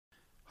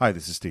Hi,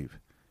 this is Steve.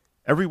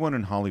 Everyone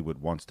in Hollywood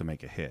wants to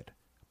make a hit,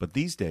 but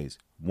these days,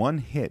 one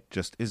hit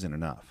just isn't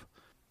enough.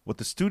 What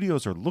the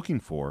studios are looking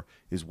for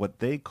is what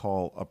they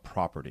call a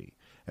property,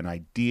 an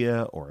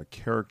idea or a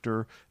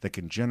character that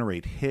can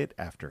generate hit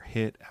after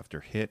hit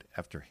after hit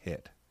after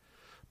hit.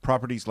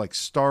 Properties like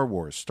Star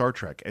Wars, Star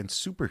Trek, and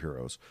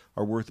superheroes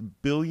are worth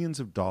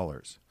billions of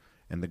dollars,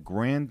 and the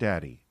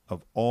granddaddy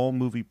of all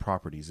movie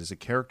properties is a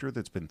character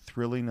that's been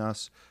thrilling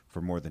us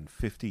for more than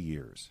 50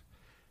 years.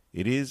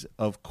 It is,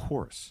 of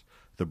course,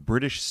 the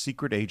British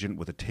secret agent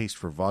with a taste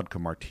for vodka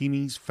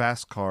martinis,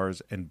 fast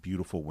cars, and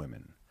beautiful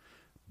women.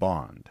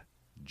 Bond.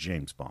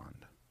 James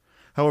Bond.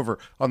 However,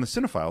 on the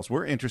Cinephiles,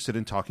 we're interested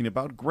in talking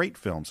about great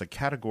films, a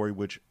category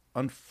which,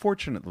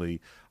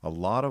 unfortunately, a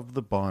lot of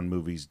the Bond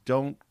movies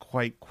don't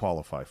quite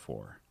qualify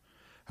for.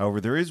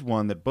 However, there is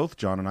one that both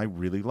John and I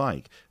really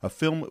like, a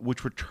film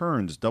which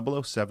returns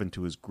 007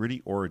 to his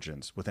gritty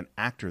origins with an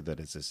actor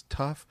that is as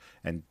tough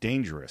and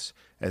dangerous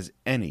as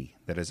any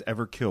that has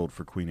ever killed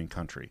for Queen and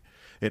Country.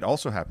 It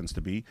also happens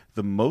to be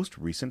the most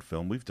recent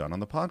film we've done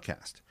on the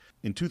podcast.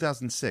 In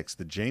 2006,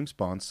 the James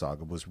Bond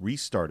saga was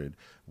restarted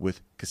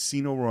with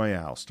Casino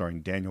Royale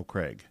starring Daniel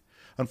Craig.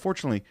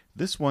 Unfortunately,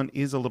 this one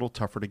is a little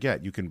tougher to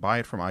get. You can buy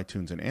it from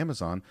iTunes and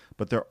Amazon,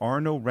 but there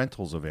are no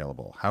rentals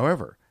available.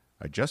 However,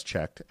 I just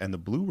checked, and the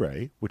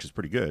Blu-ray, which is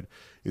pretty good,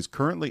 is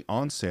currently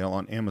on sale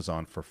on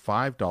Amazon for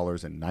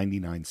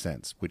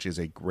 $5.99, which is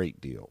a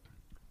great deal.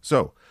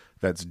 So,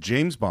 that's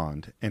James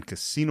Bond and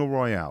Casino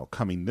Royale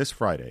coming this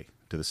Friday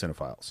to the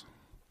Cinephiles.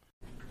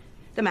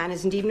 The man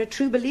isn't even a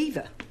true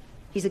believer.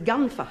 He's a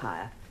gun for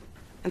hire.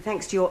 And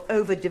thanks to your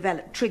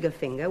overdeveloped trigger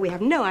finger, we have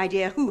no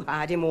idea who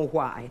hired him or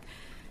why.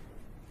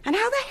 And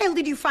how the hell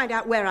did you find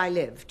out where I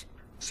lived?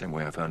 Same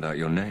way I found out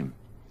your name.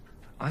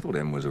 I thought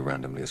M was a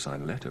randomly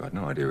assigned letter. I had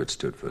no idea it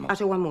stood for...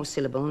 Utter one more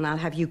syllable and I'll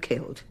have you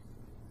killed.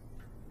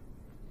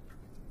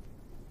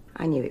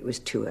 I knew it was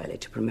too early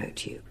to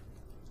promote you.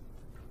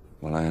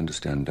 Well, I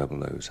understand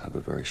double O's have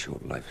a very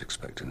short life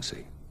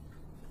expectancy.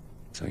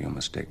 So your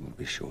mistake will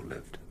be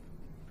short-lived.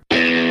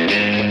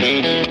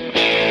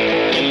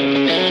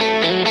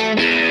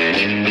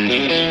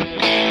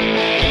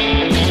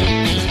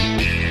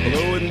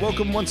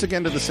 Welcome once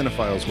again to the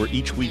Cinephiles, where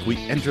each week we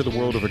enter the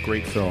world of a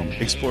great film,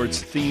 explore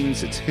its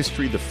themes, its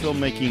history, the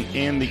filmmaking,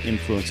 and the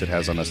influence it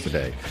has on us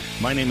today.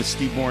 My name is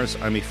Steve Morris.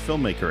 I'm a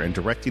filmmaker and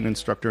directing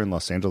instructor in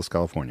Los Angeles,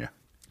 California.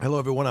 Hello,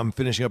 everyone. I'm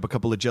finishing up a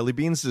couple of jelly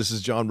beans. This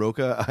is John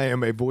Roca. I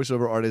am a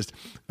voiceover artist,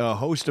 a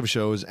host of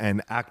shows,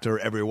 and actor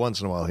every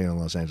once in a while here in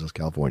Los Angeles,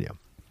 California.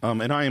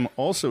 And I am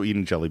also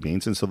eating jelly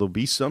beans, and so there'll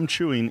be some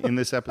chewing in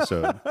this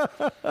episode.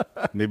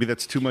 Maybe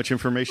that's too much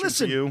information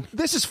for you.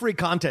 This is free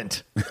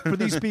content for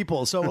these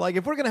people. So, like,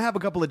 if we're going to have a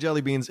couple of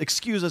jelly beans,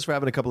 excuse us for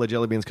having a couple of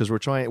jelly beans because we're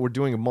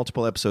doing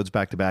multiple episodes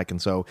back to back, and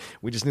so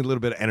we just need a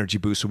little bit of energy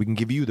boost so we can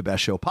give you the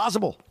best show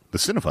possible. The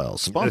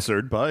Cinephiles,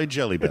 sponsored by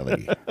Jelly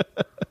Belly.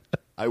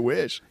 I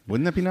wish.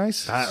 Wouldn't that be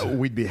nice?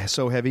 We'd be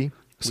so heavy.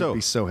 We'd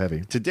be so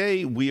heavy.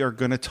 Today we are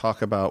going to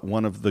talk about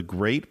one of the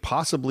great,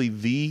 possibly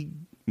the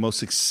most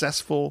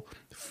successful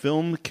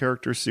film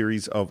character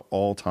series of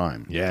all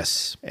time.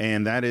 Yes.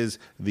 And that is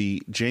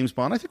the James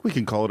Bond, I think we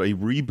can call it a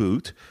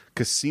reboot,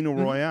 Casino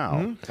Royale.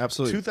 Mm-hmm.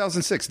 Absolutely.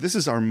 2006. This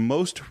is our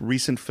most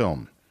recent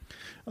film.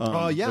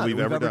 That we've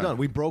ever done.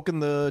 We've broken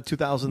the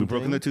 2000s. We've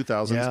broken the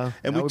 2000s. Yeah.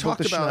 And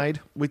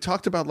we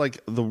talked about like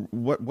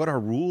what our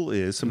rule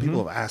is. Some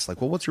people have asked,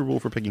 like, well, what's your rule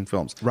for picking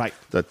films? Right.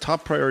 The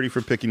top priority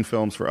for picking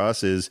films for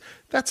us is,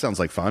 that sounds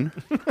like fun.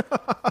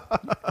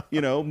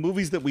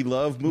 Movies that we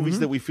love, movies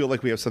that we feel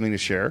like we have something to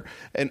share.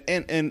 And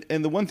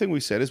the one thing we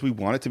said is we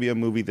want it to be a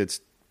movie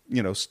that's,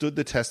 stood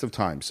the test of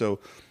time. So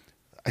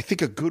I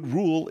think a good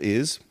rule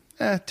is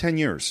 10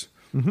 years.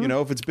 Mm-hmm.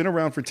 If it's been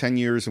around for 10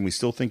 years and we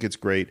still think it's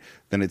great,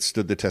 then it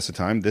stood the test of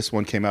time. This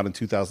one came out in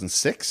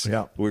 2006.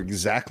 Yeah. We're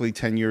exactly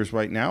 10 years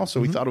right now,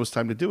 so we thought it was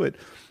time to do it.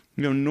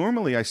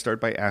 Normally I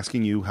start by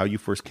asking you how you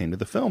first came to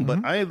the film,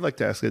 but I'd like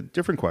to ask a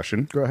different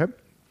question. Go ahead.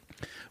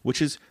 Which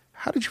is,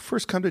 how did you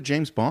first come to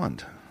James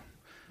Bond?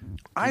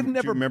 Do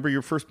you remember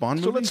your first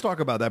Bond movie? So let's talk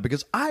about that,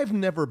 because I've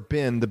never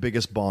been the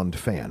biggest Bond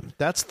fan.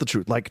 That's the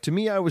truth. Like, to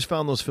me, I always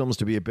found those films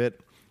to be a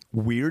bit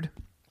weird.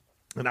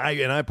 And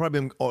I probably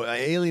am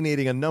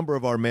alienating a number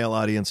of our male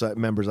audience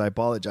members. I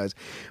apologize.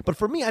 But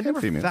for me, I never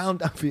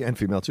found, and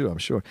female too, I'm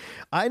sure,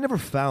 I never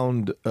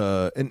found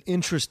an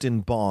interest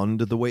in Bond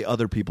the way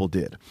other people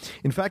did.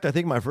 In fact, I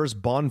think my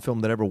first Bond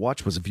film that I ever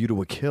watched was View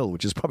to a Kill,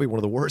 which is probably one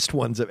of the worst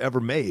ones I've ever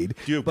made.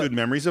 Do you have good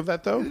memories of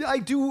that, though? I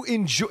do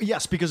enjoy,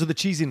 yes, because of the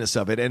cheesiness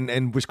of it,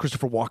 and with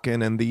Christopher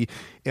Walken and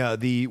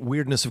the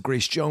weirdness of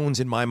Grace Jones,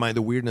 in my mind,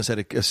 the weirdness at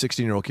a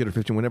 16-year-old kid or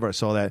 15, whenever I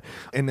saw that.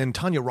 And then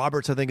Tanya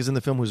Roberts, I think, is in the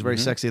film, who was very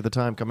sexy at the time.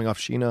 time, coming off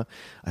Sheena.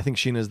 I think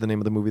Sheena is the name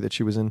of the movie that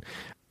she was in.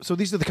 So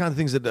these are the kind of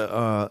things that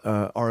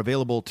are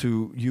available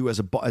to you as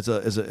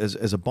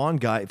a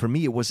Bond guy. For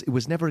me, it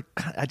was never.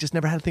 I just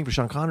never had a thing for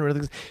Sean Connery.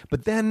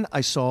 But then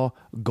I saw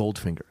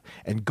Goldfinger,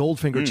 and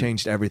Goldfinger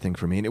changed everything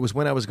for me. And it was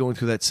when I was going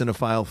through that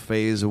cinephile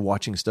phase of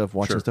watching stuff.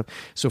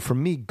 So for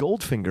me,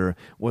 Goldfinger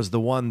was the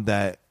one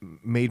that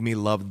made me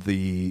love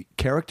the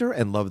character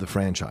and love the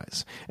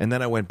franchise. And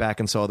then I went back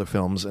and saw other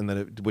films, and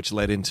then which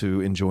led into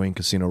enjoying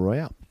Casino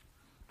Royale.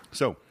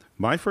 So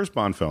my first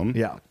Bond film.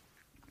 Yeah.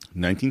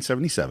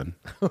 1977.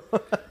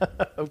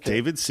 Okay.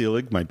 David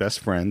Seelig, my best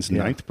friend's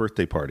 9th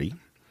birthday party.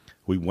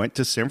 We went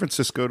to San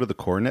Francisco to the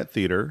Coronet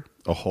Theater,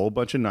 a whole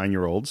bunch of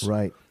 9-year-olds,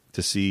 right,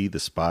 to see The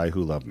Spy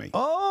Who Loved Me.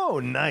 Oh,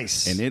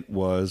 nice. And it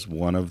was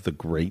one of the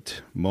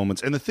great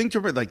moments. And the thing to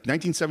remember, like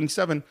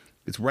 1977,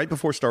 it's right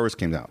before Star Wars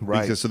came out.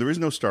 Right. So there is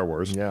no Star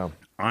Wars. Yeah.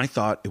 I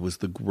thought it was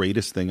the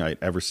greatest thing I'd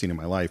ever seen in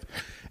my life.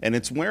 And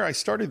it's where I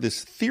started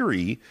this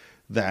theory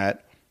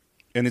that,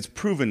 and it's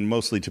proven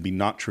mostly to be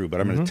not true,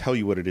 but I'm going to tell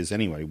you what it is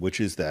anyway, which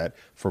is that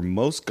for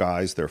most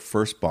guys, their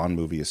first Bond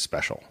movie is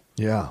special.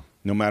 Yeah.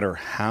 No matter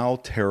how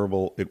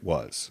terrible it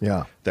was.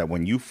 Yeah. That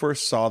when you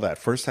first saw that,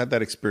 first had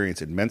that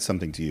experience, it meant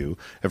something to you.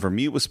 And for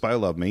me, it was Spy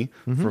Love Me.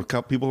 For a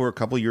couple people who are a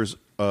couple years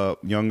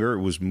younger,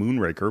 it was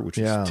Moonraker, which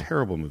is a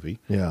terrible movie.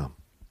 Yeah.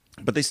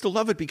 But they still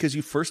love it because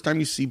first time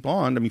you see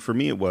Bond, I mean, for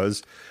me, there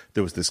was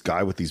this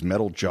guy with these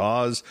metal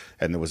jaws,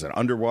 and there was an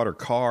underwater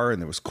car,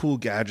 and there was cool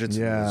gadgets,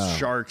 and there was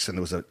sharks, and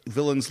there was a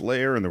villain's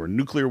lair, and there were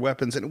nuclear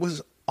weapons, and it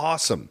was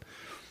awesome.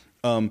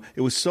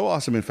 It was so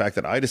awesome, in fact,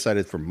 that I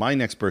decided for my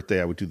next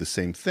birthday I would do the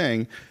same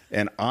thing,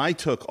 and I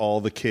took all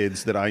the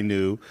kids that I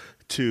knew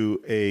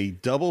to a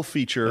double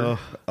feature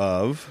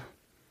of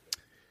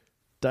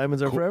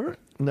Diamonds Are Forever?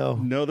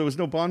 No, there was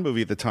no Bond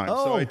movie at the time.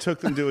 So I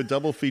took them to a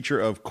double feature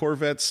of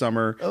Corvette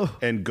Summer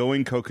and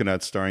Going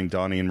Coconut starring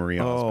Donnie and Marie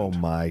Osmond. Oh,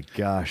 my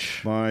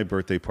gosh. My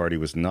birthday party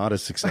was not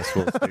as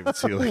successful as David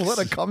Seelig's. What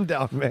a come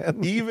down, man.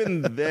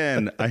 Even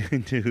then, I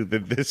knew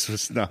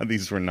that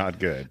these were not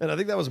good. And I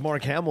think that was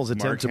Mark Hamill's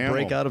attempt to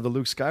break out of the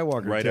Luke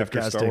Skywalker right after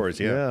casting. Star Wars.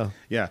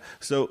 Yeah.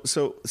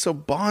 So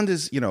Bond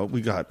is,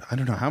 we got, I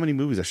don't know how many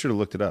movies. I should have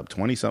looked it up.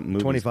 20-something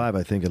movies. 25,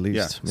 I think, at least.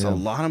 Yeah. It's a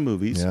lot of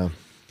movies. Yeah.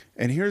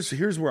 And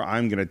here's where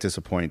I'm going to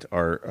disappoint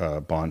our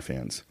Bond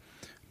fans.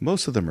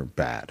 Most of them are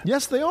bad.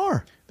 Yes, they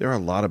are. There are a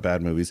lot of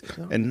bad movies.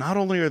 And not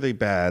only are they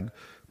bad,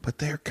 but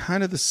they're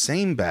kind of the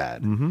same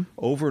bad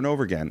over and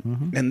over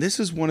again. And this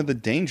is one of the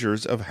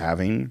dangers of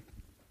having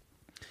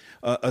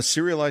a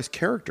serialized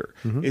character.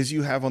 Is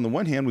you have, on the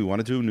one hand, we want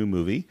to do a new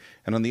movie,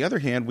 and on the other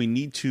hand, we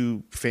need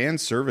to fan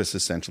service,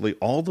 essentially,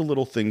 all the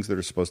little things that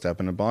are supposed to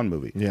happen in a Bond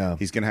movie. Yeah.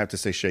 He's going to have to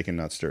say shaken,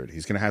 not stirred.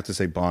 He's going to have to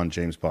say Bond,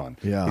 James Bond.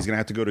 Yeah. He's going to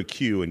have to go to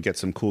Q and get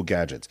some cool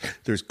gadgets.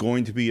 There's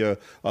going to be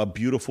a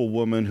beautiful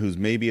woman who's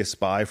maybe a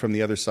spy from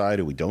the other side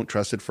who we don't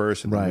trust at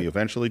first, and then we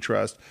eventually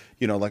trust.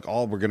 We're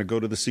going to go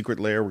to the secret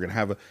lair. We're going to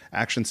have an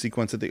action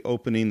sequence at the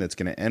opening that's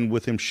going to end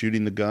with him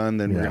shooting the gun.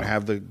 Then we're going to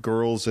have the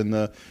girls in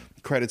the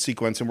credit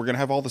sequence, and we're going to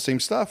have all the same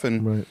stuff.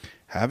 And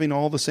having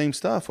all the same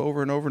stuff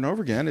over and over and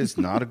over again is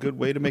not a good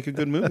way to make a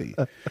good movie.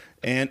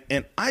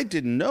 And I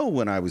didn't know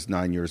when I was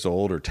 9 years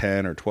old or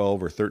 10 or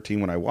 12 or 13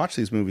 when I watched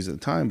these movies at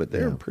the time, but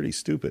they're pretty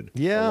stupid.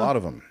 Yeah. A lot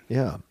of them.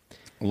 Yeah.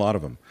 A lot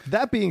of them.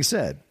 That being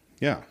said,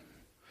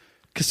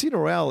 Casino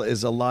Royale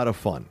is a lot of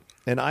fun.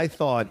 And I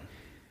thought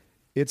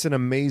it's an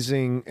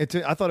amazing...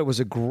 I thought it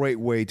was a great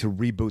way to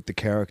reboot the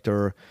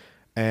character.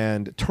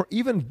 And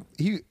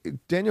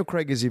Daniel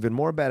Craig is even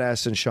more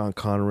badass than Sean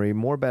Connery,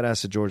 more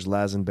badass than George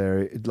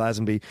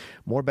Lazenby,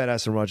 more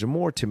badass than Roger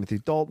Moore, Timothy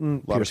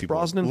Dalton, Pierce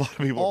Brosnan. A lot of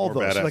people all are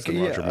more those. badass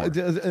than Roger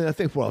Moore. I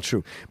think, well,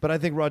 true. But I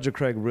think Roger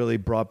Craig really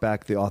brought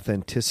back the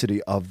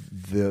authenticity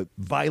of the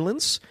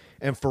violence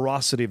and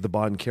ferocity of the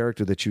Bond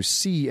character that you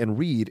see and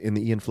read in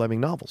the Ian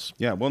Fleming novels.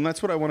 Yeah, well, and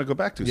that's what I want to go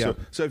back to. Yeah.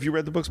 So have you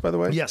read the books, by the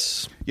way?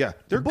 Yes. Yeah,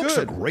 they're The books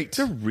good. are great.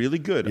 They're really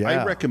good. Yeah.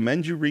 I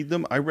recommend you read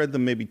them. I read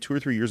them maybe 2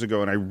 or 3 years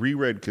ago, and I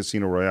reread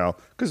Casino Royale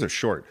because they're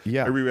short.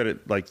 Yeah. I reread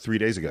it like 3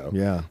 days ago.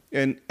 Yeah.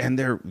 And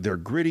they're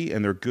gritty,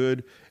 and they're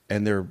good,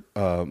 and they're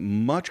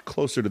much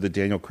closer to the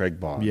Daniel Craig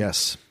Bond.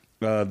 Yes.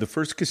 The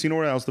first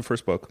Casino Royale is the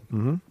first book.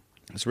 Mm-hmm.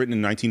 It's written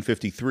in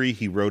 1953.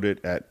 He wrote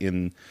it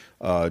in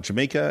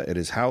Jamaica at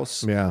his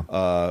house. Yeah.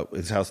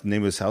 His house. The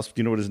name of his house. Do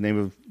you know what his name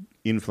of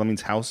Ian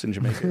Fleming's house in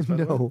Jamaica is?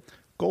 No.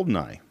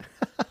 Goldeneye.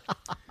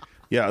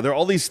 Yeah, there are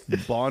all these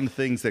Bond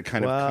things that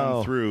kind of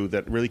come through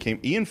that really came.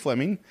 Ian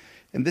Fleming,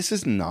 and this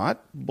is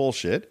not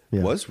bullshit,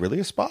 was really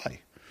a spy.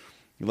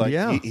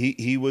 Like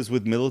he was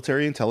with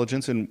military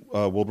intelligence in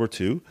World War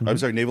II. I'm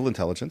sorry, naval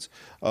intelligence.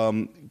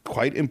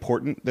 Quite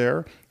important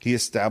there. He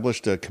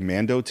established a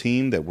commando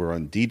team that were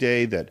on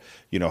D-Day that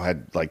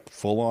had like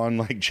full on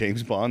like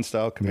James Bond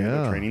style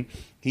commando training.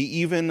 He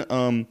even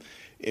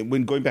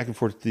when going back and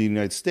forth to the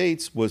United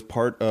States was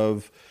part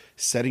of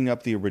setting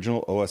up the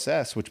original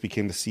OSS, which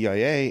became the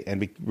CIA,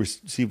 and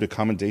received a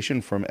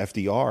commendation from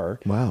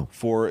FDR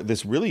for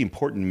this really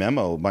important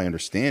memo, my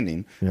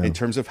understanding, in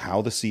terms of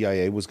how the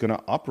CIA was going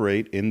to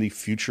operate in the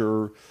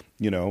future,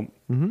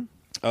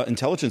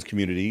 intelligence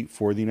community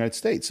for the United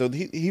States. So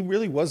he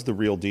really was the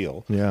real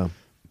deal. Yeah.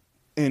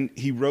 And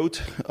he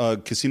wrote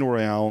Casino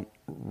Royale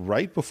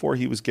right before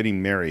he was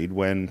getting married,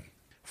 when,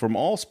 from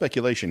all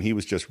speculation, he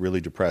was just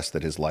really depressed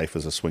that his life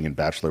as a swinging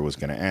bachelor was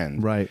going to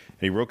end. Right. And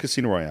he wrote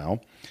Casino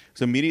Royale. It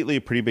was immediately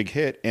a pretty big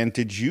hit. And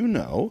did you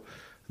know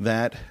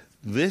that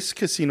this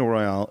Casino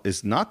Royale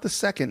is not the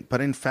second, but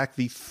in fact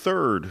the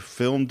third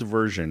filmed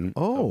version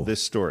of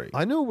this story?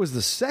 I knew it was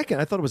the second.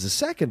 I thought it was the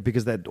second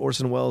because that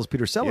Orson Welles,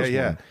 Peter Sellers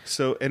one.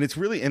 So, and it's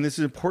really, and this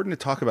is important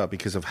to talk about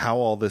because of how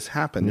all this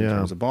happened in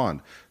terms of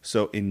Bond.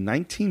 So in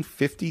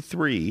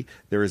 1953,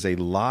 there is a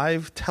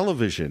live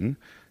television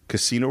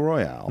Casino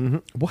Royale.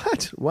 Mm-hmm.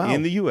 What? Wow.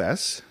 In the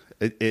U.S.,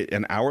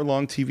 an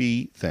hour-long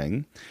TV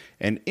thing.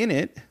 And in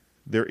it,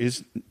 there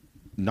is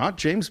not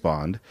James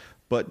Bond,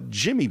 but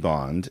Jimmy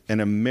Bond, an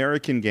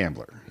American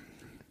gambler.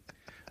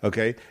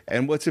 Okay?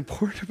 And what's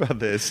important about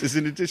this is,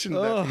 in addition to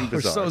that being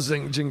bizarre, we're so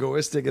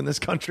jingoistic in this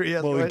country.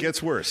 well, it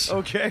gets worse.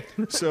 Okay.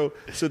 So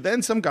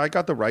then some guy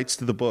got the rights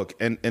to the book.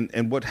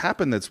 And what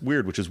happened that's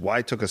weird, which is why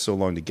it took us so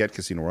long to get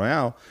Casino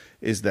Royale,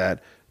 is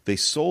that they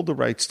sold the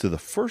rights to the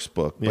first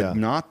book, but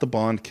not the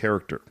Bond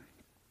character.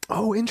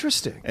 Oh,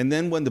 interesting. And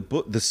then when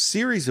the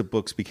series of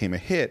books became a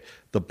hit,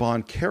 the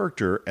Bond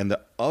character and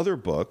the other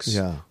books,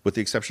 with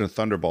the exception of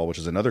Thunderball, which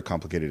is another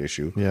complicated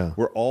issue,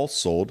 were all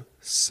sold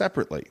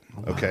separately.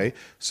 Wow. Okay?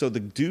 So the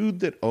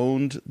dude that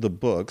owned the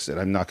books, and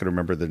I'm not going to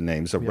remember the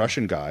names, a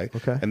Russian guy,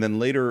 and then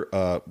later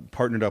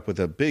partnered up with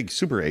a big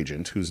super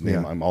agent whose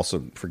name I'm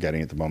also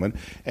forgetting at the moment.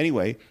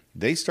 Anyway,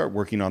 they start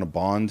working on a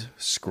Bond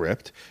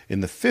script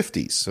in the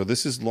 50s. So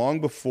this is long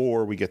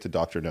before we get to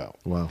Dr. No.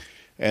 Wow.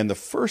 And the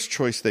first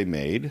choice they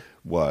made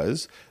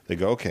was, they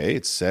go, okay,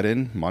 it's set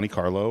in Monte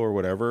Carlo or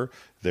whatever.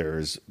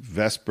 There's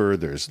Vesper,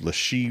 there's Le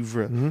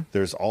Chivre,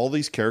 there's all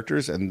these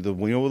characters. And the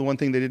one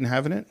thing they didn't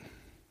have in it?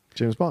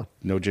 James Bond.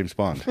 No James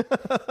Bond.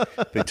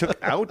 They took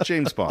out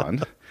James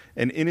Bond,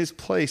 and in his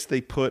place,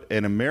 they put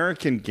an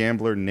American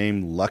gambler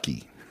named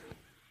Lucky.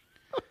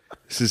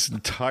 This is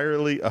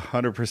entirely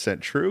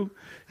 100% true.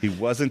 He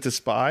wasn't a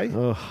spy.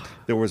 Ugh.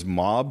 There was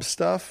mob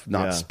stuff,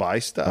 not spy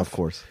stuff. Of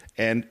course.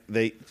 And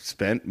they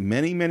spent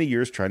many, many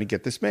years trying to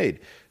get this made.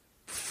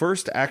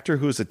 First actor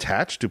who was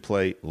attached to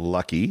play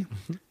Lucky,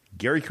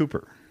 Gary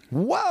Cooper.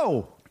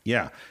 Whoa.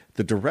 Yeah.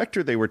 The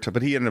director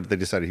but they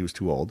decided he was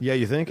too old. Yeah,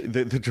 you think?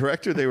 The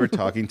director they were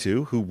talking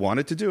to, who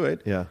wanted to do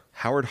it,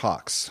 Howard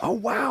Hawks. Oh,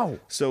 wow.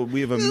 So we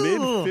have a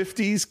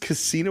mid-50s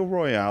Casino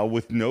Royale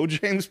with no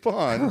James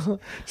Bond,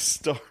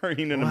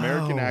 starring an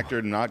American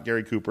actor, not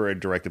Gary Cooper,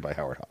 and directed by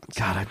Howard Hawks.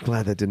 God, I'm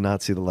glad that did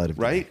not see the light of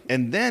day. Right?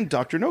 And then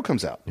Dr. No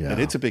comes out,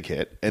 and it's a big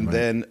hit. And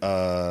then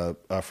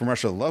From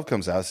Russia with Love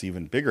comes out, it's an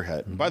even bigger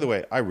hit. And by the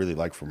way, I really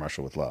like From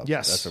Russia with Love.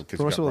 Yes. Because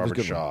you got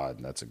Robert Shaw,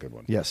 and that's a good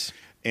one. Yes.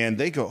 And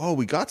they go, oh,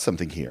 we got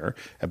something here.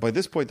 And by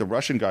this point, the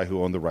Russian guy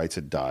who owned the rights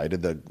had died.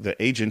 And the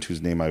agent,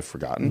 whose name I've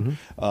forgotten.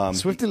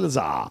 Swifty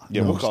Lazar.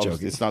 Yeah, we'll call him.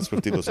 It's not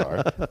Swifty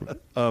Lazar.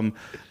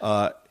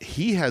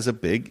 He's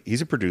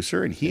a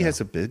producer, and he has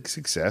a big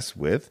success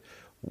with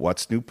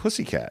What's New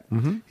Pussycat.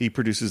 He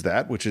produces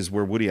that, which is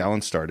where Woody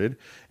Allen started.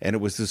 And it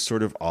was this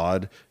sort of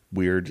odd,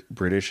 weird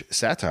British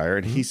satire.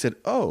 And he said,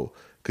 oh,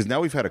 because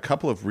now we've had a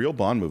couple of real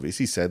Bond movies.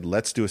 He said,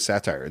 let's do a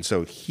satire. And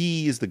so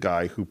he is the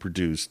guy who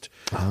produced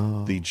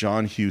the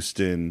John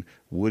Huston,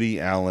 Woody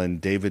Allen,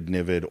 David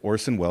Niven,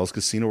 Orson Welles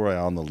Casino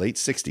Royale in the late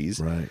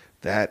 60s. Right.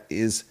 That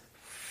is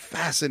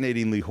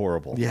fascinatingly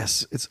horrible.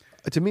 Yes.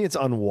 To me, it's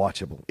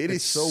unwatchable.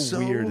 It's so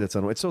weird. It's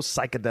so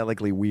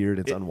psychedelically weird.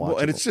 It's unwatchable. Well,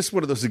 and it's just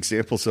one of those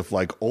examples of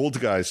like old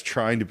guys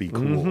trying to be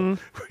cool. Where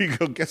you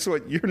go, guess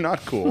what? You're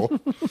not cool.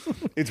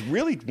 It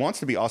really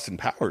wants to be Austin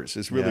Powers.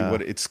 Is really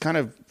what it's kind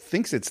of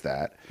thinks it's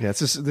that. Yeah,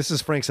 this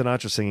is Frank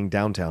Sinatra singing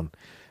Downtown.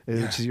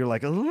 You're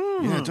like,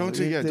 don't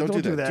do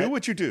that. Do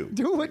what you do.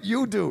 Do what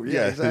you do.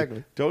 Yeah,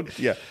 exactly.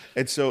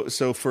 And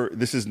so for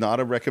this is not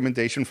a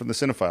recommendation from the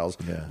cinephiles,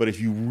 but if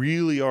you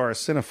really are a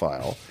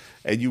cinephile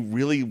and you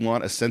really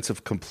want a sense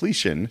of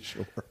completion,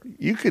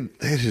 you could.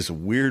 It is a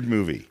weird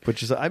movie.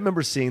 But I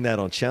remember seeing that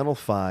on Channel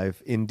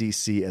 5 in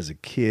DC as a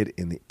kid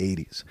in the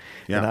 80s.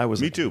 Yeah, and I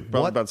was me too.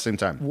 Probably about the same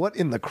time. What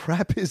in the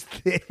crap is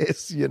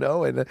this?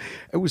 And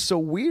it was so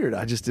weird.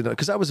 I just didn't,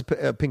 because I was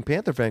a Pink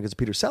Panther fan because of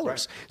Peter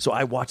Sellers. Right. So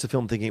I watched the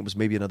film thinking it was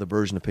maybe another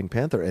version of Pink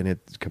Panther, and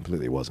it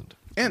completely wasn't.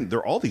 And there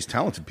are all these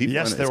talented people.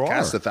 Yes, there are.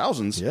 Cast of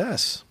thousands.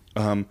 Yes.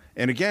 And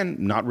again,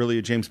 not really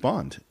a James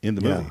Bond in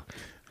the movie.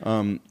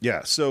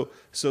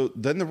 So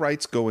then the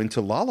rights go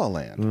into La La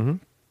Land.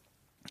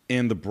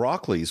 And the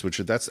Broccoli's,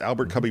 that's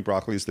Albert Cubby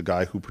Broccoli, is the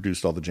guy who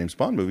produced all the James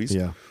Bond movies.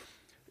 Yeah.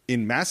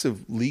 In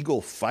massive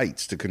legal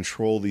fights to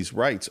control these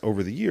rights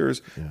over the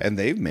years. And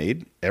they've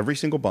made every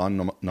single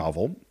Bond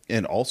novel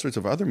and all sorts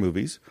of other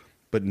movies,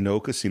 but no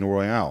Casino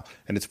Royale.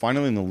 And it's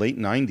finally in the late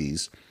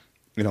 90s,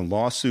 in a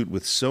lawsuit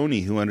with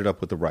Sony, who ended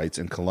up with the rights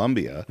in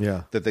Colombia,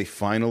 that they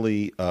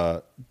finally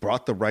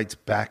brought the rights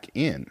back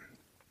in.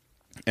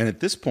 And at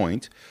this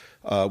point,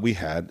 we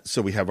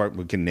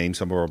can name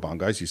some of our Bond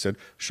guys. You said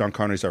Sean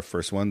Connery's our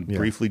first one. Yeah.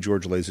 Briefly,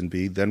 George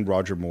Lazenby, then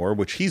Roger Moore,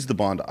 which he's the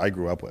Bond I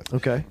grew up with.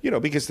 Okay.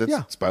 Because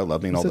that's Spy Who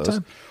Loved Me and all It's the those.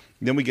 time.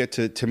 Then we get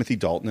to Timothy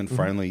Dalton and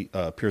finally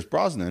Pierce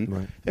Brosnan.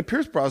 Right. And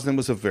Pierce Brosnan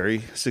was a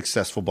very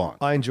successful Bond.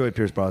 I enjoyed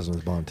Pierce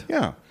Brosnan's Bond.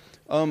 Yeah.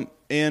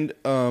 And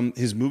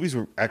his movies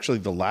were actually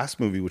the last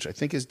movie, which I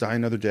think is Die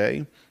Another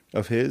Day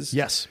of his.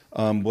 Yes.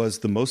 Was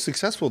the most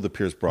successful of the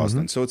Pierce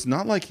Brosnan. So it's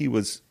not like he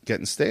was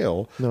getting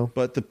stale. No.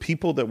 But the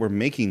people that were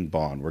making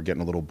Bond were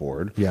getting a little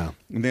bored. Yeah.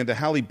 And they had the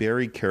Halle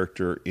Berry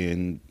character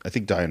in, I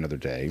think, Die Another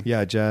Day.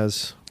 Yeah,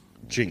 Jazz.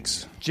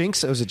 Jinx.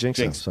 Jinx? It was a Jinx.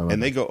 Jinx. Oh,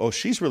 And they go, oh,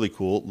 she's really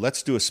cool.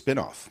 Let's do a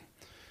spinoff.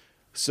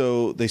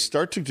 So they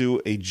start to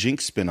do a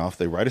Jinx spinoff.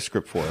 They write a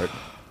script for it.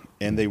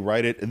 And they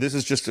write it, and this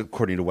is just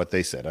according to what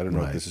they said. I don't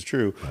know if this is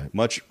true. Right.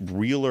 Much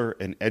realer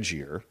and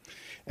edgier.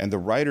 And the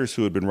writers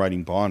who had been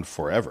writing Bond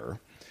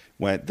forever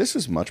went, this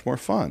is much more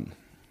fun.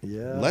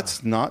 Yeah.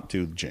 Let's not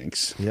do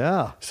Jinx.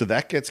 Yeah. So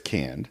that gets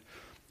canned.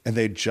 And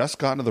they'd just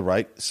gotten to the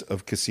rights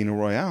of Casino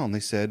Royale. And they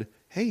said,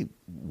 hey,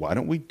 why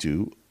don't we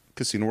do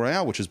Casino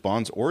Royale, which is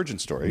Bond's origin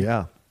story.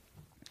 Yeah.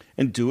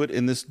 And do it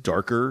in this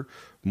darker,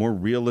 more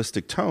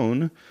realistic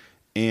tone.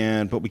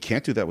 But we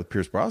can't do that with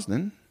Pierce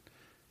Brosnan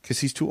because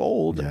he's too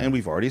old, and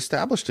we've already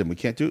established him. We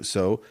can't do it.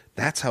 So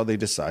that's how they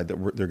decide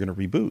that they're going to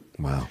reboot.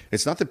 Wow.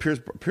 It's not that Pierce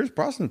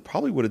Brosnan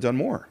probably would have done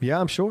more. Yeah,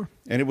 I'm sure.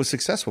 And it was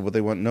successful, but they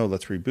went, no,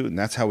 let's reboot. And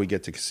that's how we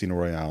get to Casino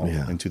Royale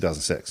in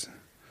 2006.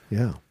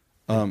 Yeah.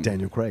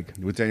 Daniel Craig.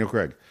 With Daniel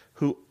Craig,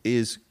 who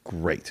is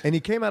great. And he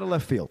came out of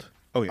left field.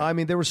 Oh, yeah. I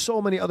mean, there were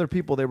so many other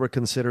people they were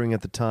considering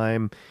at the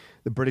time.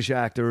 The British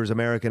actors,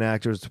 American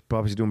actors,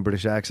 probably doing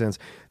British accents.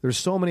 There's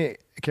so many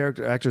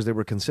character actors they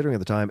were considering at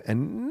the time,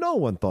 and no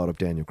one thought of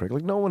Daniel Craig.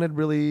 Like, no one had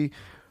really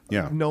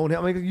known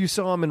him. I mean, you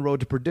saw him in Road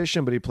to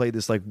Perdition, but he played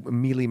this, like,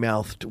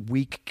 mealy-mouthed,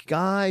 weak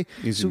guy.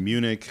 He's in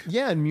Munich.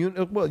 Yeah, in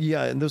Munich. Well,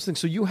 yeah, and those things.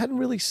 So you hadn't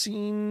really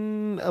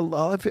seen a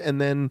lot of it, and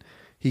then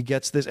he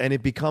gets this, and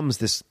it becomes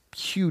this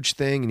huge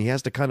thing, and he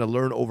has to kind of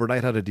learn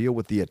overnight how to deal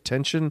with the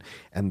attention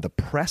and the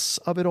press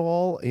of it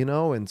all,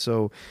 and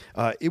so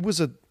it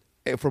was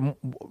from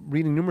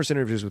reading numerous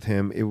interviews with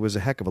him, it was a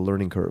heck of a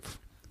learning curve.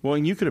 Well,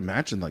 and you could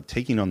imagine, like,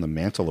 taking on the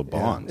mantle of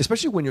Bond. Yeah.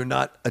 Especially when you're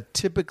not a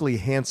typically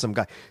handsome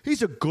guy.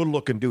 He's a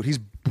good-looking dude. He's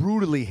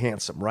brutally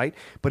handsome, right?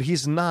 But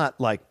he's not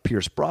like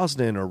Pierce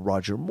Brosnan or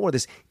Roger Moore,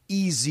 this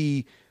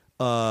easy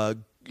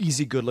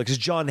good, like this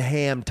John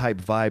Hamm type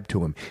vibe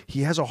to him.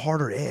 He has a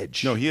harder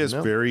edge. No, he has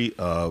very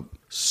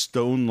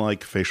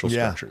stone-like facial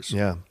structures.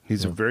 Yeah.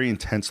 He's a very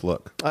intense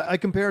look. I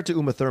compare it to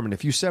Uma Thurman.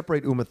 If you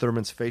separate Uma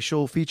Thurman's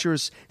facial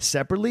features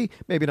separately,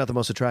 maybe not the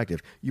most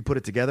attractive. You put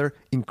it together,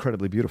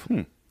 incredibly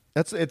beautiful.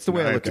 It's the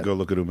way I have look to at go it.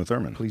 look at Uma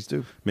Thurman. Please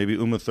do. Maybe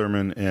Uma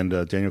Thurman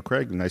and Daniel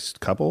Craig, nice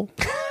couple.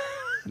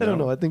 I don't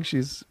know. I think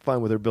she's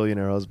fine with her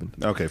billionaire husband.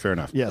 Okay, fair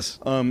enough. Yes.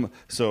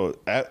 So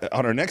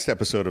on our next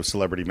episode of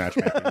Celebrity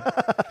Matchmaking,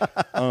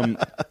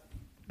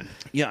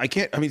 I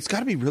can't. I mean, it's got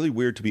to be really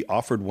weird to be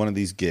offered one of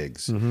these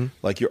gigs. Mm-hmm.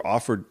 Like you're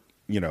offered,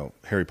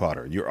 Harry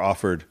Potter. You're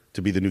offered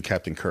to be the new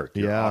Captain Kirk.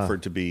 You're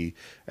offered to be,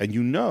 and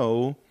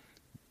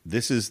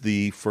this is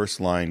the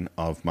first line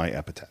of my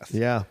epitaph.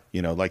 Yeah.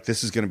 Like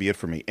this is going to be it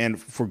for me, and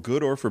for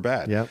good or for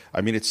bad. Yeah. I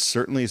mean, it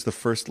certainly is the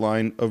first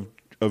line of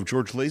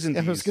George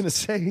Lazenby. I was going to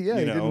say, he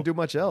didn't do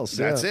much else.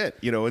 That's it,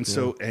 and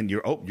so, and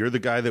you're the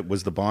guy that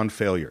was the Bond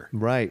failure.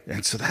 Right.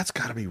 And so that's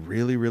got to be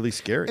really, really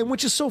scary. And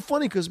which is so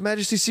funny because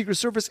Majesty's Secret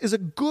Service is a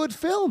good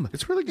film.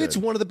 It's really good. It's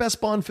one of the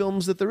best Bond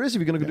films that there is. If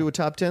you're going to do a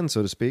top 10,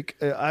 so to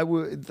speak, I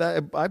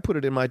put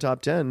it in my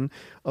top 10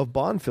 of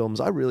Bond films.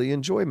 I really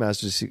enjoy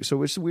Majesty's Secret.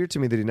 So it's weird to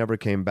me that he never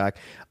came back.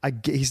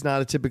 He's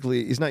not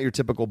your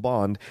typical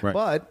Bond, right.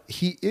 But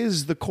he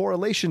is the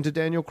correlation to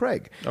Daniel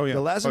Craig. Oh yeah,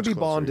 the Lazenby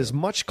Bond is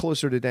much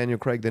closer to Daniel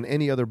Craig than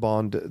any other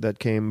Bond that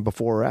came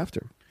before or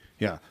after.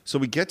 Yeah. So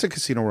we get to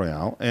Casino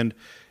Royale, and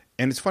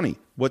it's funny.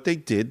 What they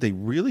did, they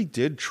really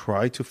did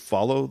try to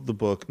follow the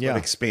book, but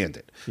expand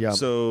it. Yeah.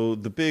 So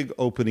the big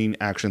opening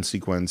action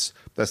sequence,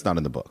 that's not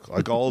in the book.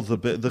 Like all the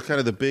kind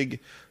of the big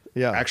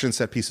action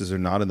set pieces are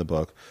not in the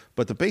book,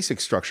 but the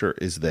basic structure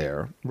is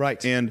there.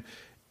 Right. And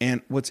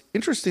what's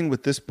interesting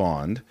with this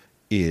Bond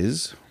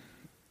is,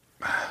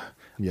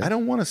 I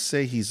don't want to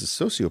say he's a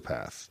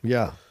sociopath.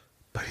 Yeah.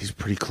 But he's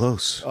pretty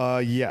close.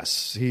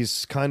 Yes, he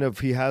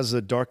has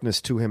a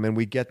darkness to him, and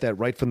we get that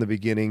right from the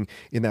beginning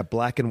in that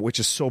which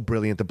is so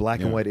brilliant, the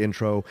black and white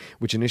intro,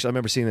 which initially I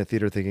remember seeing in the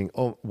theater thinking,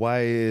 oh,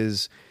 why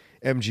is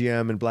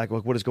MGM and black,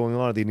 what is going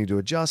on? They need to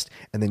adjust,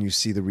 and then you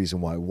see the reason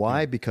why.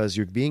 Why? Because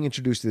you're being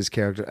introduced to this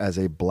character as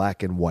a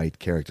black and white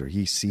character.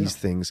 He sees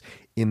things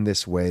in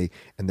this way,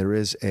 and there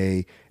is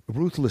a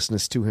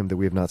ruthlessness to him that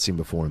we have not seen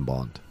before in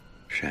Bond.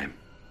 Shame.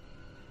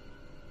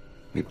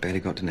 We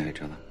barely got to know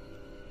each other.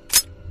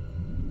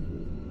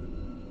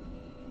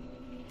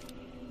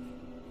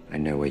 I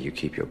know where you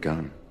keep your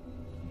gun.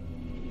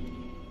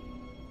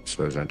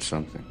 Suppose that's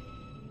something.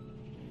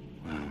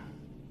 Well,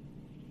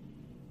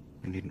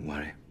 you needn't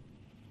worry.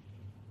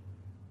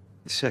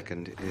 The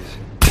second is...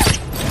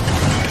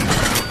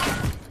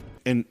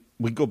 And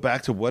we go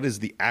back to what is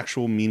the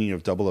actual meaning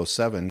of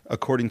 007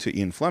 according to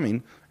Ian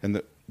Fleming, and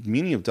the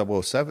meaning of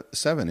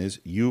 007 is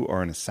you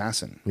are an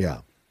assassin. Yeah.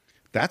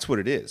 That's what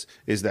it is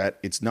that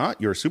it's not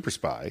you're a super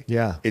spy.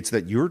 Yeah. It's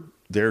that you're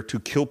there to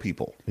kill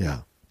people.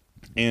 Yeah.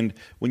 And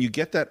when you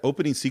get that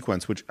opening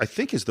sequence, which I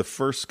think is the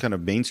first kind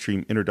of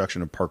mainstream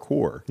introduction of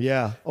parkour.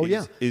 Yeah. Oh,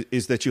 yeah.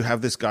 Is that you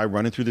have this guy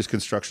running through this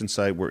construction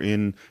site. We're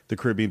in the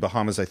Caribbean,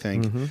 Bahamas, I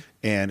think.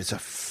 And it's a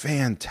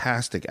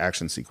fantastic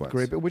action sequence.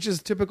 Great, which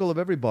is typical of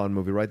every Bond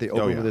movie, right? They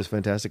open with this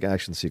fantastic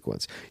action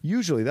sequence.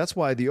 Usually, that's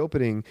why the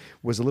opening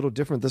was a little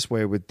different this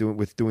way with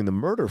doing the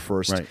murder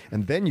first, Right.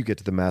 and then you get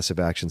to the massive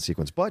action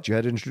sequence. But you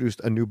had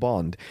introduced a new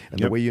Bond, and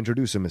the way you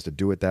introduce him is to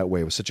do it that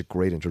way. It was such a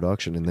great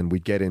introduction, and then we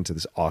get into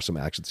this awesome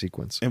action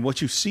sequence. And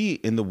what you see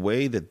in the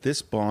way that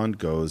this Bond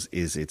goes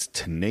is it's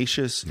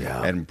tenacious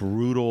and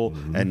brutal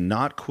and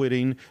not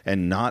quitting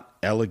and not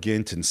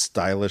elegant and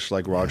stylish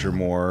like Roger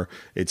Moore.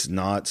 It's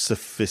not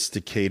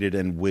sophisticated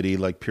and witty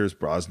like Pierce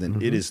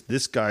Brosnan. It is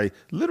this guy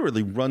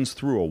literally runs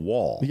through a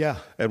wall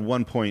at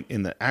one point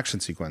in the action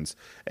sequence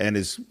and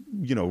is,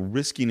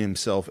 risking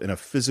himself in a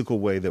physical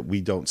way that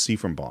we don't see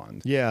from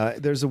Bond. Yeah,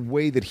 there's a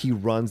way that he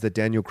runs, that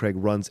Daniel Craig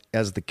runs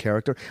as the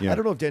character. Yeah. I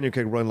don't know if Daniel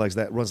Craig runs like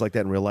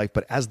that in real life,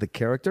 but as the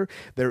character,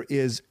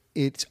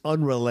 it's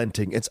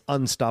unrelenting, it's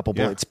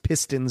unstoppable. It's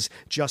pistons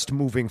just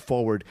moving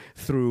forward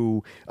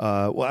through.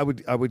 I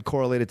would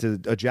correlate it to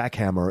a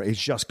jackhammer.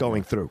 It's just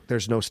going through.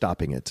 There's no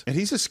stopping it. And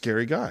he's a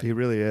scary guy. He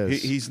really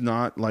is. He's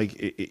not like,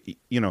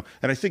 and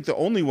I think the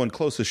only one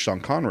close is Sean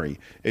Connery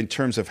in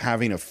terms of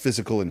having a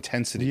physical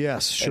intensity.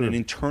 Yes, sure. And an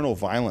internal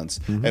violence.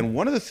 And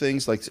one of the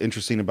things like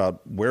interesting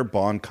about where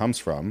Bond comes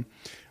from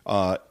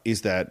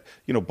is that,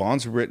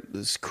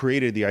 Bond's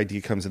created, the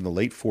idea comes in the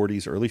late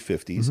 40s, early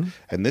 50s.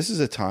 And this is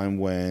a time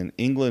when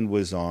England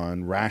was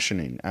on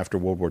rationing after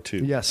World War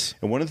II. Yes.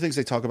 And one of the things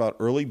they talk about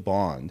early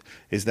Bond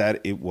is that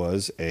it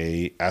was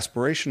a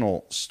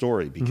aspirational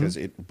story because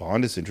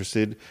Bond is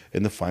interested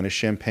in the finest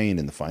champagne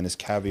and the finest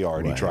caviar,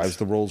 and he drives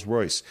the Rolls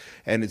Royce.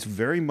 And it's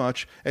very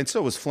much, and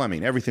so was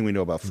Fleming. Everything we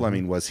know about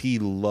Fleming was he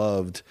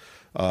loved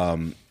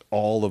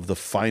all of the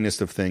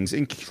finest of things,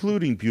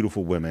 including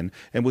beautiful women,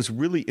 and was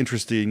really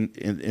interested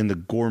in the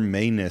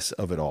gourmetness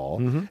of it all.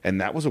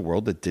 And that was a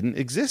world that didn't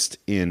exist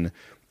in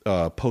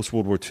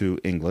post-World War II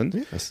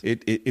England. Yes.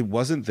 It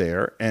wasn't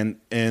there,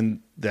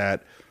 and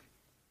that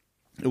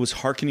it was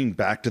hearkening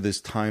back to this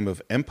time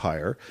of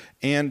empire.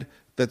 And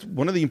that's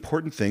one of the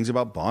important things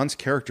about Bond's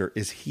character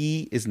is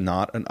he is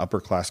not an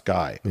upper-class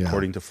guy,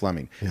 according to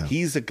Fleming. Yeah.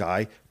 He's a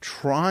guy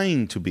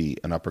trying to be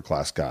an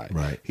upper-class guy.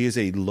 Right. He is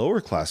a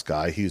lower-class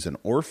guy. He's an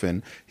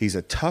orphan. He's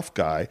a tough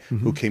guy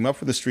who came up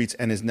from the streets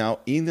and is now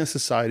in a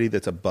society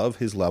that's above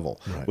his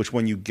level, which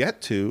when you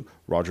get to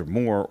Roger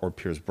Moore or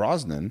Pierce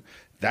Brosnan,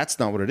 that's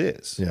not what it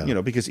is,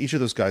 because each of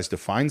those guys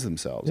defines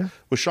themselves. Yeah.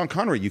 With Sean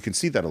Connery, you can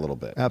see that a little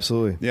bit.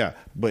 Absolutely. Yeah.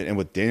 And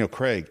with Daniel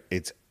Craig,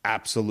 it's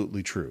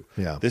absolutely true.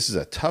 Yeah. This is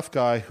a tough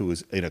guy who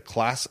is in a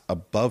class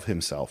above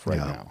himself right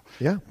now.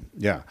 Yeah.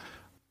 Yeah.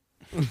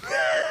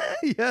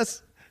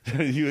 Yes.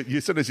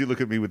 You sometimes you look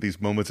at me with these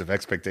moments of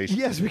expectation.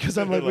 Yes, because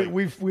I'm like,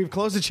 we've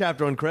closed the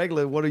chapter on Craig.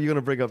 What are you going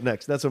to bring up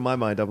next? That's in my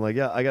mind. I'm like,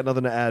 I got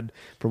nothing to add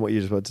from what you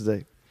just about to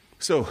say.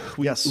 So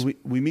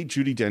we meet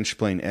Judi Dench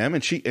playing M,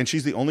 and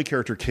she's the only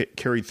character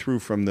carried through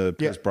from the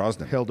Pierce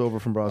Brosnan, held over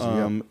from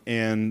Brosnan.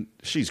 And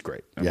she's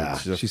great. I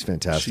mean, she's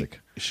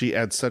fantastic. She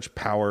adds such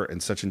power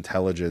and such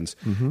intelligence,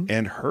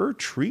 and her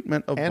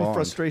treatment of and Bond,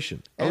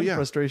 frustration,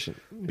 frustration.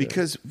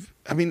 Because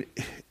I mean,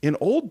 in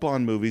old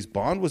Bond movies,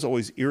 Bond was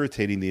always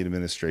irritating the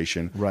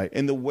administration, right?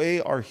 In the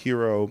way our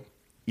hero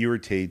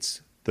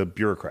irritates the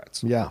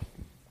bureaucrats. Yeah.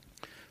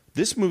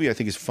 This movie, I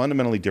think, is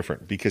fundamentally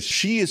different because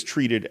she is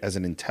treated as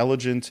an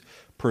intelligent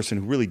person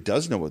who really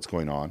does know what's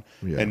going on,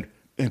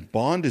 and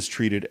Bond is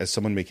treated as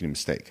someone making a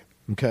mistake.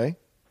 Okay.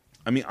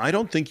 I mean, I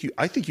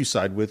think you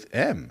side with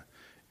M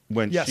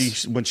when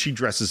she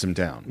dresses him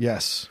down.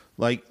 Yes.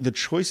 Like the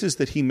choices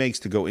that he makes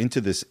to go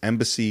into this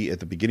embassy at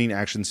the beginning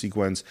action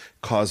sequence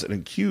cause a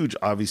huge,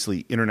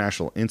 obviously,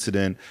 international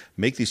incident,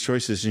 make these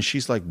choices, and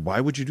she's like,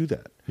 why would you do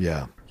that?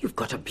 Yeah. You've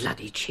got a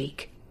bloody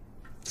cheek.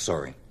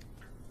 Sorry.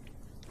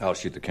 I'll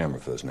shoot the camera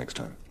first next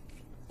time.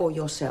 Or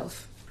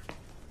yourself.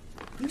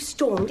 You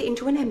stormed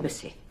into an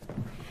embassy.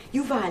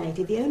 You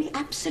violated the only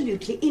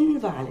absolutely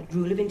inviolate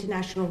rule of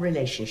international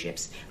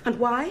relationships. And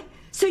why?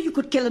 So you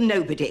could kill a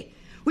nobody.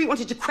 We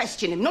wanted to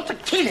question him, not to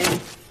kill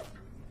him.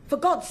 For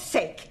God's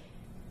sake,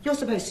 you're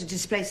supposed to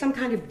display some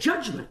kind of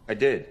judgment. I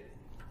did.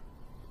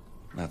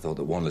 I thought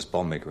that one less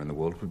bomb maker in the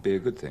world would be a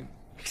good thing.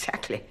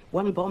 Exactly.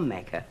 One bomb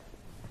maker.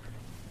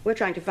 We're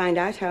trying to find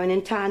out how an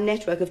entire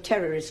network of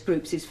terrorist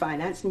groups is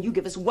financed, and you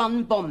give us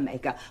one bomb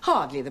maker.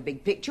 Hardly the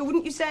big picture,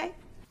 wouldn't you say?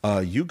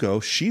 You go,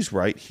 she's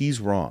right,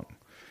 he's wrong.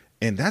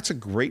 And that's a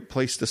great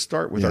place to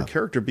start with our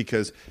character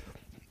because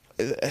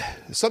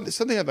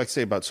something I'd like to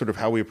say about sort of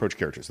how we approach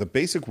characters. The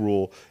basic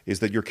rule is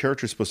that your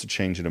character is supposed to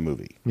change in a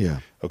movie. Yeah.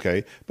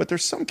 Okay. But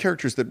there's some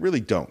characters that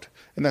really don't,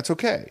 and that's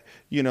okay.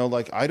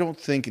 Like I don't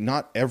think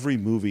not every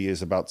movie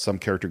is about some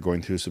character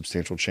going through a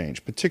substantial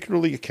change,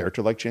 particularly a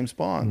character like James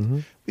Bond. Mm-hmm.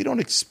 We don't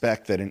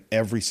expect that in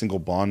every single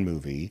Bond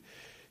movie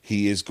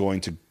he is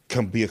going to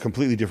be a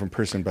completely different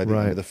person by the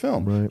end of the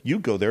film. Right. You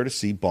go there to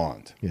see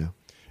Bond. Yeah.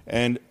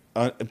 And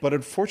but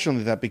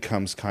unfortunately, that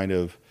becomes kind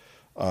of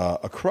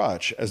a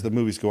crutch as the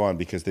movies go on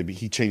because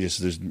he changes.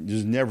 There's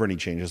never any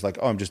changes. Like,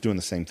 I'm just doing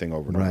the same thing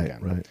over and over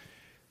again. Right.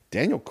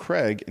 Daniel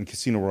Craig in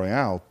Casino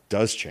Royale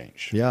does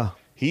change. Yeah.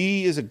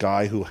 He is a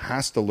guy who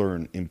has to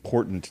learn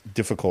important,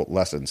 difficult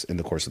lessons in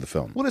the course of the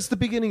film. Well, it's the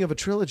beginning of a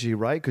trilogy,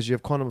 right? Because you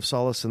have Quantum of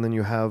Solace, and then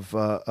you have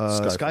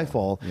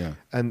Skyfall, Yeah.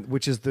 and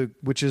which is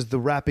the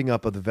wrapping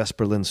up of the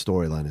Vesper Lynd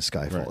storyline is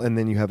Skyfall, Right. and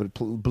then you have it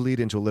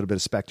bleed into a little bit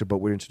of Spectre, but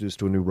we're introduced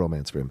to a new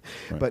romance for him.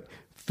 Right. But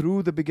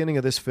through the beginning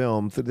of this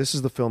film, this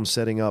is the film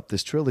setting up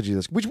this trilogy,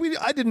 which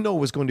I didn't know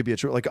was going to be a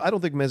trilogy. Like, I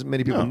don't think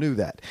many people knew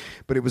that,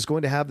 but it was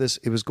going to have this.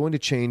 It was going to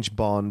change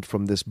Bond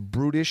from this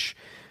brutish,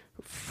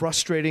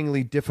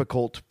 frustratingly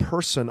difficult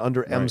person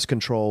under M's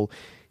control.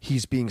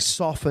 He's being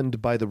softened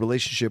by the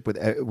relationship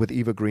with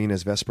Eva Green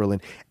as Vesper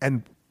Lynd,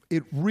 and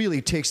it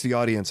really takes the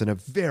audience in a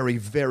very,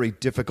 very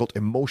difficult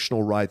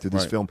emotional ride through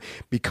this film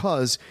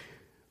because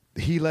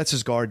he lets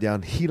his guard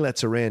down, he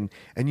lets her in,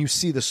 and you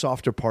see the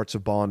softer parts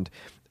of Bond,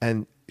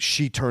 and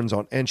she turns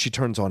on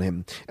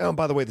him. And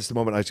by the way, this is the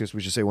moment I guess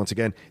we should say once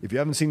again, if you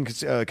haven't seen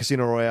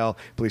Casino Royale,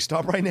 please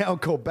stop right now,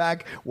 go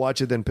back, watch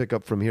it, then pick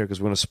up from here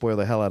because we're going to spoil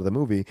the hell out of the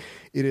movie.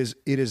 It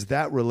is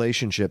that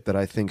relationship that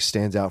I think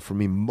stands out for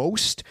me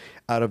most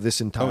out of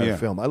this entire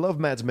film. I love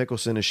Mads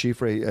Mikkelsen as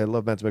Chiffre. I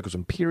love Mads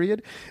Mikkelsen,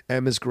 period.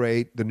 M is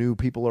great. The new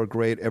people are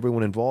great.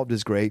 Everyone involved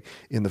is great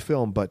in the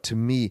film. But to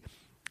me,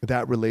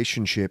 that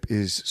relationship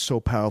is so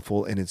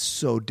powerful and it's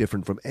so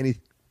different from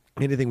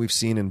anything we've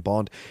seen in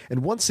Bond.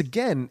 And once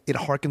again, it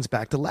harkens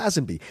back to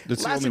Lazenby.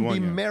 That's the only one,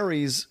 Lazenby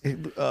marries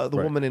the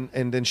woman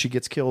and then she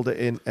gets killed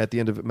at the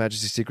end of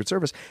Majesty's Secret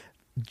Service,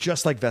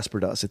 just like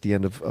Vesper does at the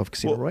end of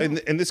Casino Royale.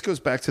 And this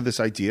goes back to this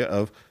idea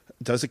of,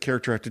 does a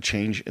character have to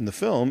change in the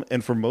film?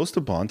 And for most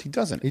of Bond, he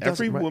doesn't.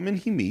 Every woman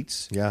he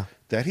meets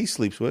that he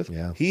sleeps with,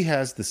 he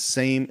has the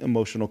same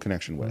emotional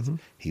connection with. Mm-hmm.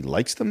 He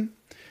likes them.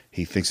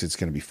 He thinks it's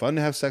going to be fun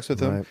to have sex with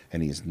them.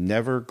 And he's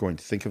never going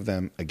to think of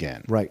them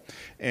again. Right.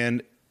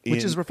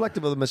 Which is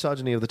reflective of the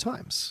misogyny of the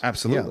times.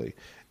 Absolutely.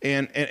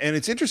 Yeah. And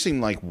it's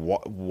interesting, like,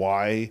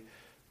 why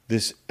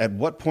this, at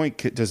what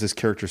point does this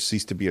character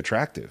cease to be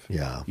attractive?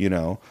 Yeah.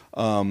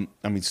 I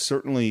mean,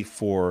 certainly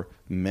for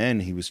men,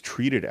 he was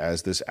treated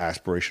as this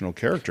aspirational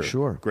character.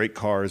 Sure. Great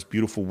cars,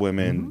 beautiful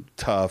women,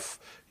 tough,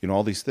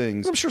 all these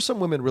things. I'm sure some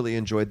women really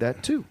enjoyed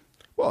that too.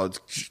 Well, it's,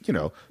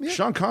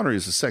 Sean Connery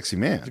is a sexy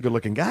man. He's a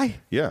good-looking guy.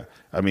 Yeah.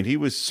 I mean, he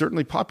was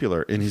certainly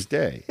popular in his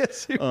day.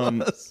 Yes, he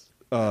was.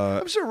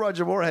 I'm sure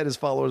Roger Moore had his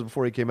followers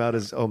before he came out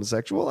as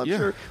homosexual. I'm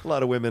sure a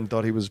lot of women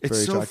thought he was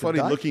very attractive. It's so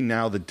funny looking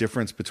now, the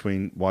difference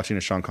between watching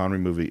a Sean Connery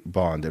movie,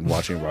 Bond, and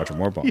watching a Roger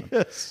Moore Bond.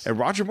 Yes. And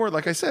Roger Moore,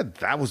 like I said,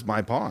 that was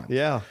my Bond.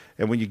 Yeah.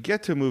 And when you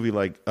get to a movie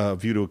like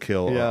View to a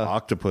Kill or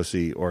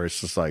Octopussy, or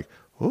it's just like,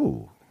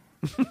 ooh,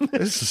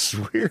 this is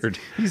weird.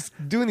 He's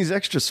doing these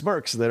extra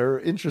smirks that are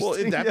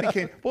interesting.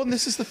 And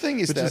this is the thing,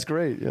 which is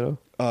great,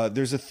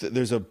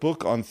 there's a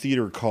book on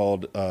theater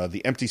called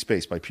The Empty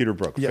Space by Peter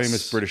Brook,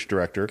 famous British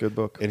director. Good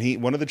book.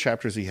 And one of the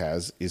chapters he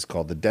has is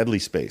called The Deadly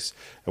Space.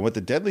 And what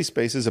The Deadly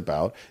Space is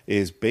about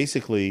is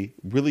basically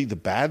really the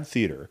bad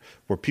theater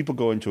where people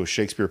go into a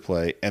Shakespeare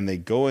play and they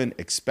go in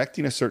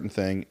expecting a certain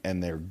thing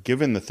and they're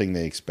given the thing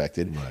they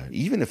expected,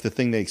 even if the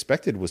thing they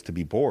expected was to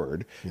be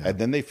bored, and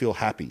then they feel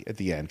happy at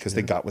the end because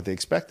they got what they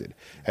expected.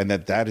 And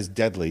that is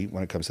deadly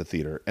when it comes to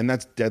theater. And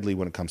that's deadly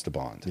when it comes to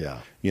Bond.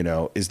 Yeah.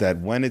 Is that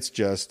when it's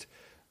just,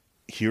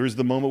 here's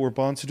the moment where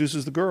Bond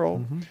seduces the girl.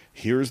 Mm-hmm.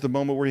 Here's the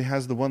moment where he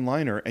has the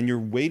one-liner, and you're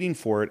waiting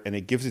for it, and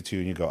it gives it to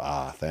you, and you go,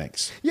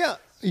 thanks. Yeah,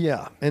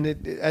 yeah. And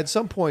at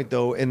some point,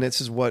 though, and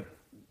this is what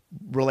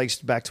relates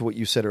back to what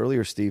you said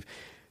earlier, Steve,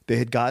 they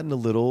had gotten a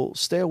little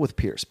stale with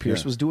Pierce.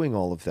 Pierce was doing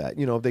all of that.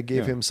 They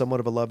gave him somewhat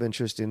of a love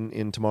interest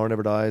in Tomorrow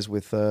Never Dies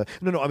with I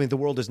mean, The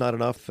World Is Not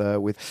Enough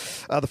with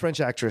the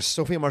French actress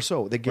Sophia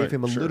Marceau. They gave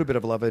him a little bit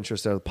of a love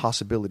interest out of the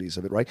possibilities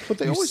of it, right? But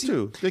they always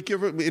do. They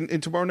give it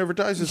in Tomorrow Never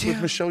Dies is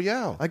with Michelle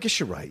Yeoh. I guess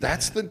you're right.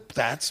 That's the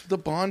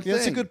Bond thing.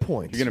 That's a good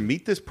point. You're going to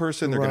meet this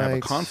person. They're going to have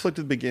a conflict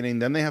at the beginning.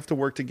 Then they have to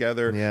work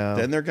together. Yeah.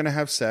 Then they're going to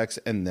have sex,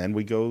 and then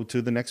we go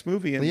to the next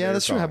movie. And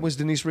that's true. Happens with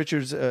Denise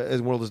Richards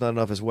as World Is Not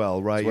Enough as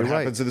well, right? It's what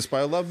happens in The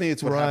Spy Who Loved Me.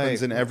 It's what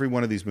happens in every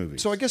one of these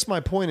movies. So I guess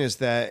my point is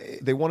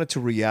that they wanted to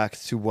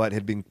react to what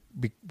had been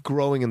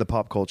growing in the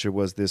pop culture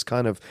was this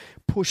kind of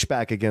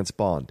pushback against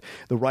Bond.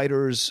 The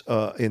writers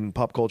in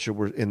pop culture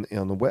were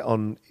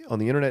on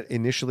the internet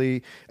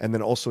initially, and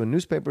then also in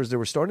newspapers. There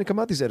were starting to come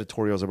out these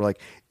editorials that were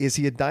like, "Is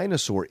he a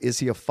dinosaur? Is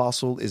he a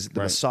fossil? Is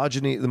the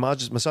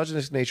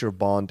misogynistic nature of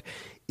Bond?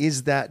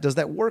 Does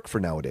that work for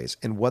nowadays?"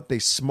 And what they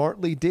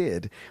smartly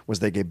did was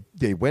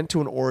they went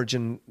to an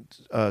origin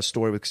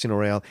story with Casino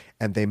Royale,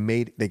 and they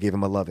gave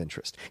him a love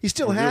interest. He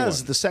still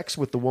has the sex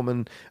with the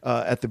woman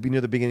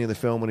near the beginning of the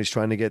film when he's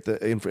trying to get the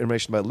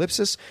information about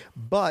Ellipsis,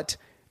 but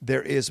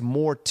there is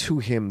more to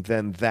him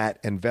than that,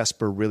 and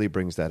Vesper really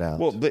brings that out.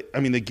 Well,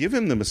 they give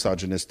him the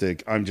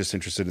misogynistic, "I'm just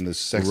interested in this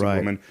sexy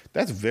woman."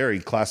 That's very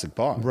classic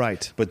Bond.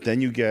 Right. But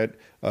then you get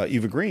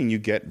Eva Green, you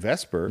get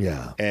Vesper,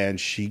 Yeah. and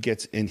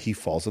he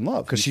falls in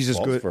love. Because she's as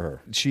good for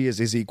her. She is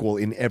his equal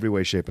in every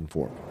way, shape, and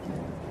form.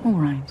 All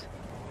right.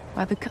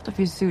 By the cut of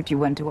your suit, you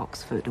went to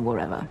Oxford or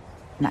wherever.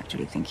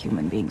 Naturally think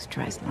human beings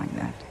dress like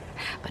that.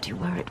 But you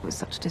wear it with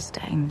such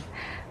disdain.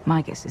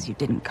 My guess is you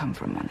didn't come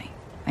from money.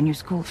 And your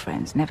school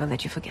friends never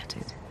let you forget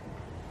it.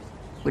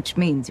 Which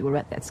means you were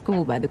at that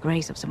school by the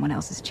grace of someone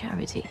else's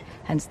charity,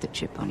 hence the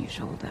chip on your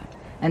shoulder.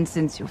 And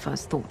since your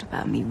first thought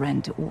about me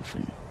ran to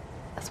orphan,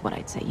 that's what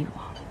I'd say you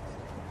are.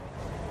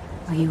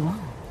 Well, you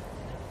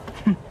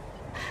are.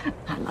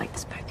 I like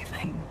this poker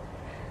thing.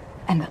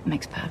 And that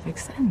makes perfect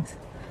sense.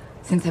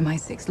 Since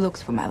MI6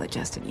 looks for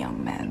maladjusted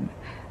young men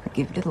who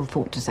give little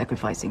thought to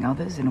sacrificing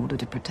others in order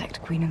to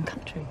protect Queen and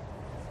country.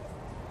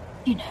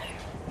 You know,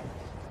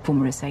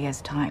 former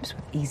SAS types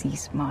with easy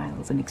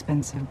smiles and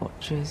expensive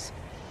watches.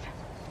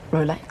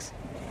 Rolex?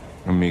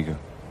 Amiga.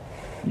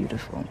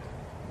 Beautiful.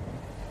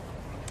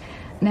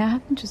 Now,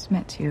 having just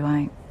met you,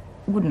 I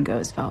wouldn't go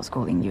as far as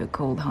calling you a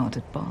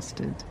cold-hearted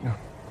bastard. No,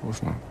 of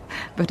course not.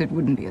 But it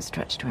wouldn't be a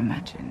stretch to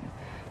imagine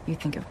you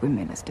think of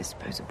women as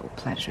disposable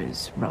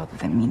pleasures rather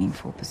than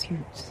meaningful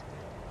pursuits.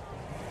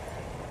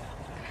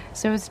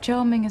 So as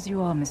charming as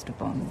you are, Mr.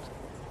 Bond,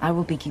 I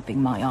will be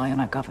keeping my eye on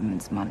our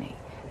government's money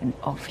and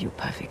off your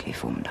perfectly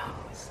formed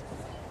house.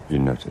 You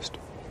noticed.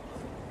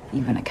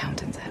 Even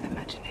accountants have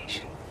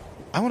imagination.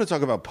 I want to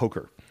talk about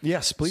poker.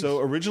 Yes, please. So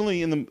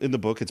originally in the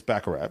book it's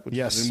baccarat,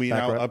 Yes, and we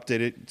baccarat. now update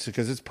it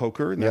because it's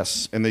poker. And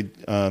Yes, and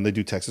they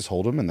do Texas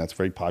Hold'em, and that's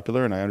very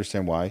popular, and I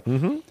understand why.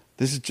 Mm-hmm.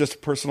 This is just a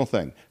personal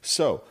thing.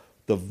 So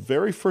the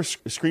very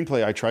first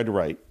screenplay I tried to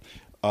write,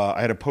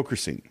 I had a poker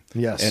scene.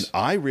 Yes. And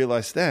I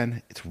realized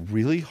then it's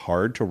really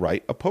hard to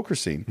write a poker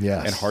scene.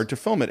 Yes. And hard to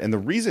film it. And the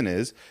reason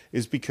is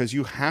because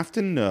you have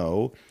to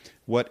know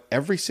what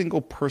every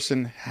single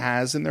person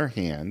has in their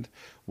hand,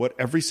 what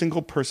every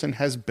single person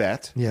has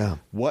bet, Yeah.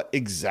 what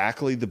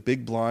exactly the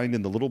big blind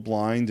and the little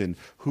blind and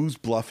who's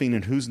bluffing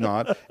and who's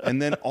not.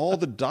 And then all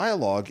the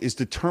dialogue is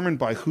determined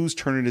by whose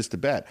turn it is to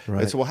bet.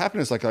 Right. And so what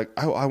happened is like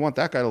I want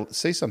that guy to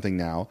say something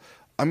now.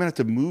 I'm going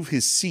to have to move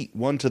his seat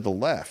one to the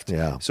left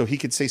so he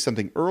could say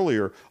something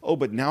earlier. Oh,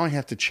 but now I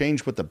have to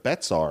change what the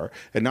bets are.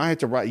 And now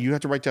you have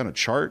to write down a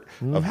chart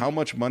of how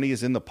much money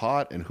is in the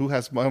pot and who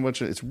has how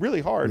much. It's really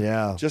hard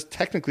just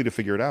technically to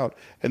figure it out.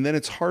 And then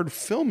it's hard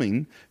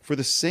filming for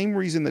the same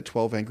reason that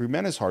 12 Angry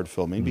Men is hard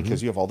filming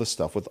because you have all this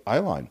stuff with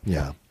eyeline.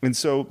 Yeah. And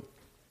so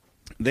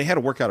they had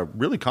to work out a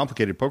really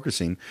complicated poker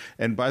scene.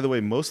 And by the way,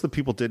 most of the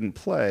people didn't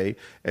play.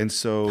 And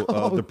so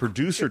the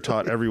producer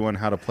taught everyone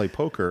how to play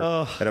poker.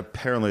 And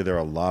apparently there are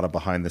a lot of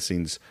behind the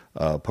scenes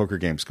poker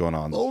games going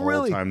on the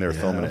whole time they're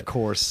filming it. Of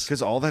course.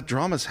 Because all that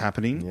drama is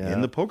happening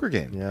in the poker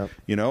game. Yeah.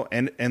 You know,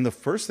 and the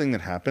first thing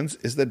that happens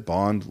is that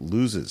Bond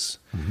loses.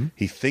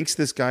 He thinks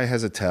this guy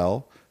has a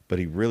tell, but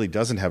he really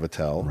doesn't have a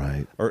tell.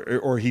 Right.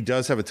 Or he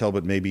does have a tell,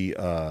 but maybe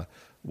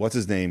what's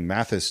his name?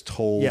 Mathis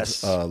told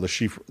Le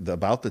Chiffre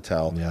about the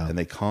tell, and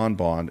they con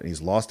Bond, and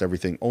he's lost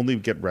everything, only to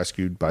get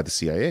rescued by the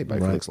CIA, by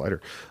Felix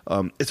Leiter.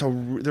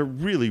 They're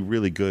really,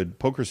 really good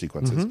poker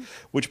sequences,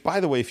 which, by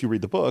the way, if you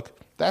read the book,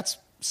 that's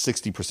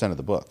 60% of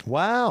the book.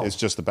 Wow. It's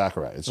just the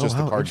baccarat. It's just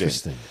the card game.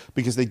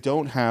 Because they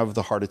don't have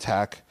the heart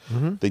attack.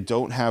 They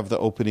don't have the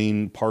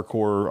opening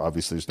parkour.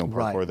 Obviously, there's no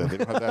parkour. They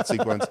don't have that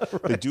sequence.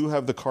 They do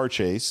have the car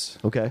chase.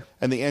 Okay.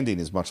 And the ending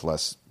is much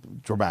less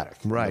dramatic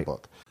in the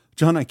book.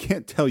 John, I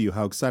can't tell you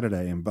how excited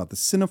I am about the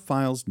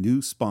Cinephiles'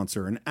 new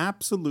sponsor, an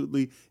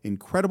absolutely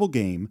incredible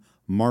game,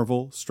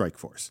 Marvel Strike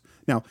Force.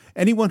 Now,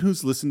 anyone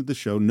who's listened to the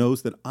show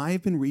knows that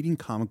I've been reading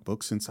comic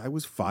books since I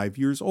was 5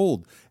 years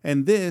old,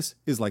 and this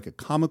is like a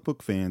comic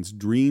book fan's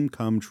dream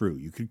come true.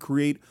 You could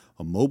create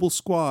a mobile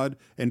squad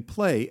and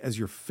play as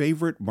your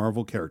favorite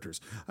Marvel characters.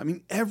 I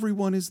mean,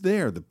 everyone is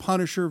there. The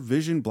Punisher,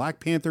 Vision,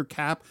 Black Panther,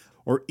 Cap,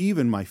 or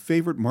even my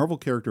favorite Marvel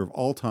character of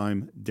all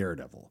time,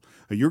 Daredevil.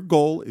 Your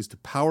goal is to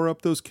power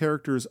up those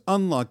characters,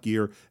 unlock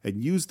gear,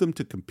 and use them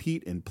to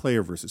compete in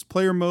player versus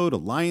player mode,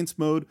 alliance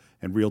mode,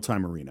 and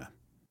real-time arena.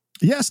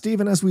 Yes,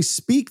 Stephen, as we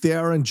speak, they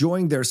are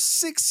enjoying their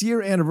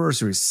 6-year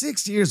anniversary.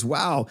 6 years,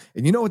 wow.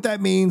 And you know what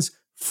that means?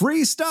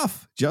 Free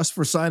stuff just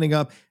for signing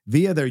up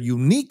via their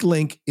unique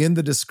link in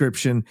the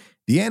description.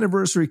 The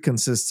anniversary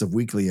consists of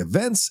weekly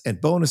events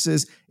and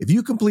bonuses. If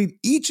you complete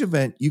each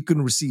event, you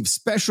can receive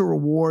special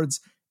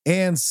rewards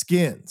and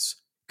skins.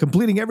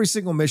 Completing every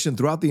single mission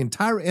throughout the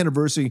entire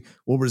anniversary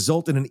will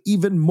result in an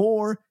even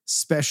more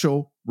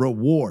special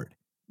reward.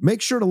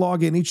 Make sure to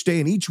log in each day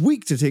and each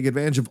week to take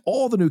advantage of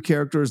all the new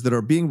characters that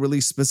are being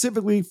released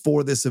specifically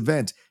for this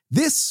event.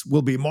 This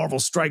will be Marvel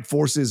Strike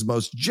Force's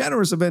most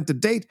generous event to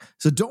date,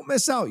 so don't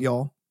miss out,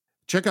 y'all.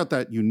 Check out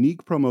that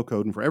unique promo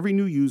code, and for every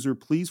new user,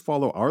 please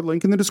follow our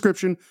link in the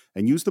description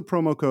and use the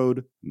promo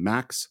code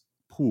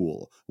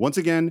MAXPOOL. Once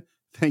again,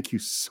 thank you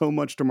so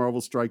much to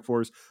Marvel Strike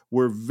Force.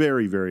 We're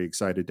very, very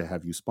excited to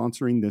have you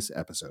sponsoring this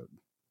episode.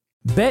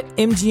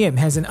 BetMGM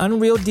has an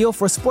unreal deal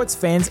for sports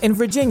fans in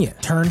Virginia.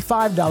 Turn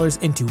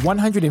 $5 into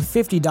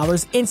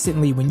 $150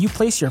 instantly when you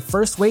place your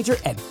first wager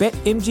at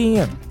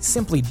BetMGM.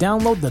 Simply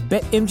download the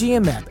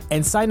BetMGM app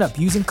and sign up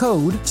using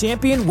code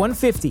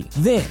Champion150.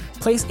 Then,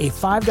 place a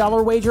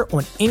 $5 wager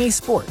on any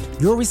sport.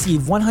 You'll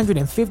receive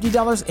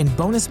 $150 in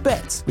bonus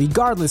bets,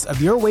 regardless of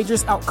your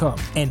wager's outcome.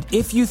 And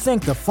if you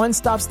think the fun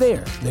stops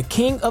there, the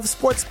King of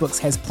Sportsbooks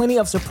has plenty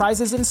of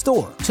surprises in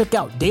store. Check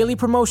out daily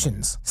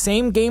promotions,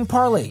 same-game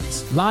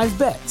parlays, live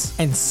bets,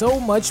 and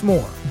so much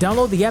more.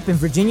 Download the app in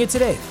Virginia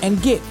today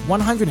and get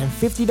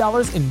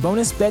 $150 in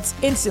bonus bets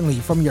instantly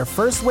from your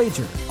first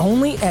wager.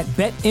 Only at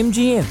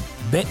BetMGM.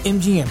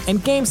 BetMGM and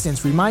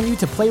GameSense remind you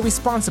to play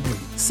responsibly.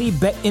 See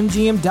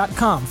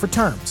BetMGM.com for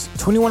terms.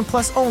 21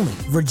 plus only.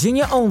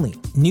 Virginia only.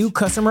 New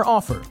customer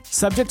offer.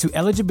 Subject to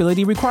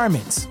eligibility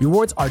requirements.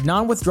 Rewards are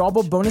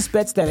non-withdrawable bonus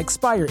bets that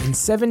expire in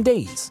 7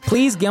 days.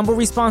 Please gamble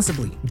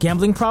responsibly.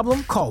 Gambling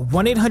problem? Call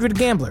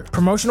 1-800-GAMBLER.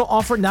 Promotional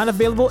offer not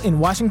available in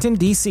Washington,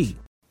 D.C.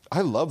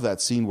 I love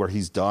that scene where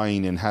he's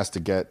dying and has to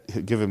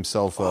give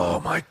himself a...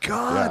 Oh, my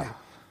God. Yeah.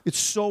 It's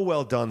so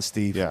well done,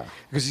 Steve. Yeah,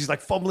 because he's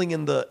like fumbling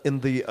in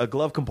the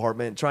glove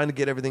compartment, trying to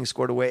get everything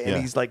squared away, and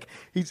he's like,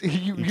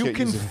 you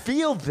can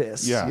feel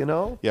this. Yeah, you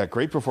know. Yeah,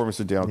 great performance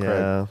of Daniel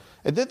Craig.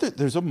 And then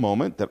there's a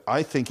moment that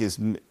I think is,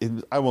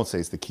 I won't say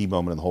it's the key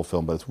moment in the whole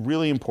film, but it's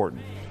really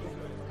important.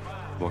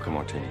 Vodka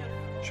martini.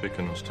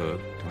 Shaken or stirred?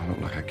 Do I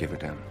look like I give a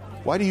damn?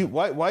 Why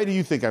do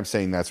you think I'm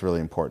saying that's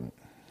really important?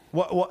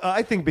 Well,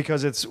 I think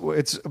because it's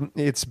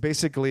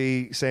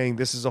basically saying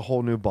this is a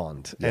whole new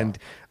Bond, and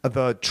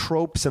the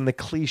tropes and the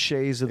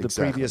cliches of the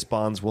previous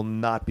Bonds will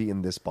not be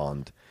in this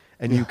Bond,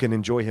 and you can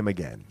enjoy him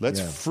again.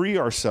 Let's free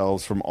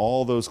ourselves from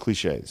all those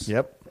cliches.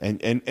 Yep.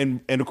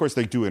 And of course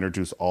they do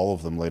introduce all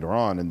of them later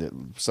on in the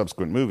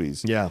subsequent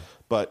movies. Yeah.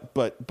 But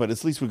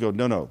at least we go,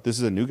 no, this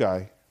is a new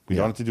guy. We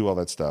don't have to do all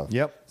that stuff.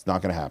 Yep. It's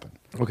not going to happen.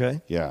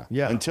 Okay. Yeah.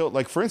 Yeah. Until,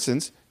 like, for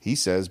instance, he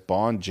says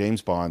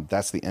James Bond,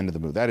 that's the end of the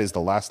movie. That is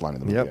the last line of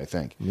the movie, I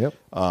think. Yep.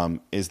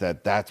 Is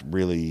that's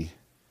really,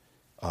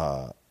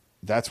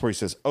 that's where he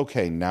says,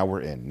 okay, now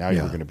we're in. Now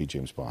you're going to be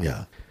James Bond.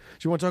 Yeah. Do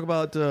you want to talk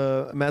about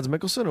Mads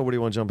Mikkelsen, or what do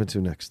you want to jump into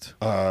next?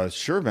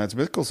 Sure, Mads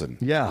Mikkelsen.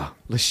 Yeah,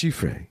 Le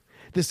Chiffre.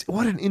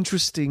 What an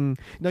interesting...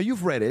 Now,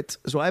 you've read it,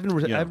 so I haven't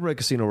read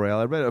Casino Royale.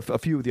 I read a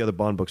few of the other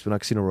Bond books, but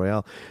not Casino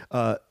Royale.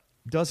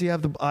 Does he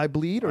have the eye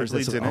bleed? Or is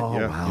that in it?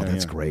 Oh, wow,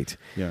 that's great.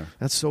 Yeah.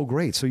 That's so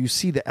great. So you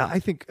see that. I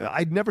think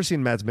I'd never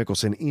seen Mads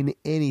Mikkelsen in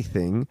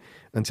anything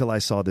until I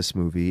saw this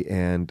movie,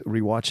 and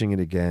rewatching it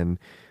again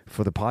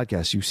for the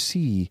podcast, you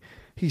see...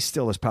 He's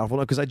still as powerful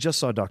now, because I just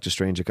saw Doctor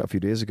Strange a few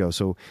days ago.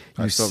 So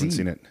I still haven't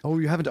seen it. Oh,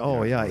 you haven't?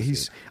 Oh, yeah.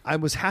 I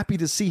was happy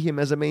to see him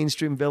as a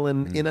mainstream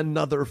villain in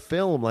another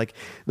film. Like,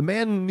 the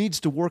man needs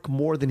to work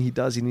more than he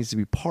does. He needs to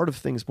be part of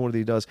things more than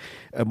he does,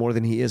 more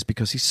than he is,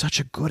 because he's such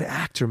a good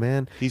actor,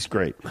 man. He's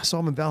great. I saw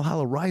him in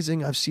Valhalla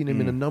Rising. I've seen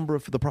him in a number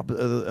of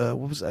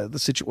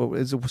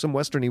some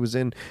Western he was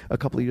in a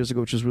couple of years ago,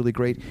 which was really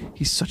great.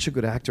 He's such a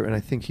good actor, and I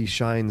think he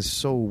shines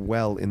so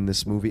well in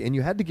this movie. And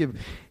you had to give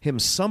him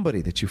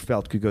somebody that you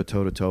felt could go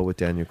toe-to-toe with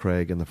Daniel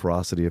Craig and the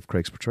ferocity of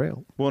Craig's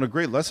portrayal. Well, and a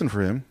great lesson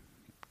for him,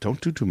 don't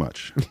do too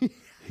much.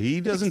 He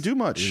doesn't do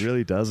much. He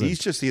really doesn't.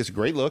 He has a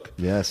great look.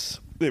 Yes.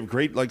 They have a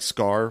great, like,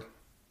 scar.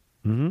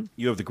 Mm-hmm.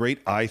 You have the great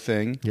eye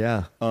thing.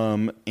 Yeah.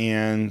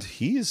 And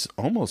he is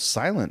almost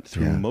silent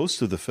through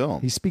most of the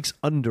film. He speaks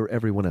under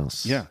everyone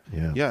else. Yeah.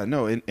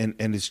 No, and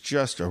it's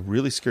just a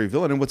really scary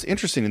villain. And what's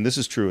interesting, and this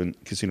is true in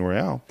Casino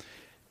Royale,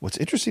 what's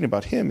interesting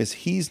about him is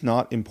he's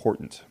not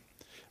important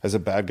as a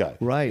bad guy.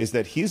 Right. Is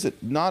that he's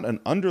not an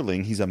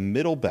underling, he's a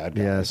middle bad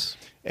guy. Yes.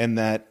 And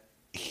that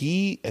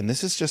and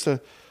this is just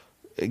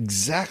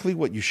exactly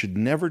what you should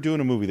never do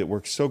in a movie that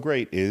works so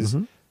great is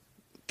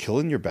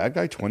killing your bad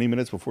guy 20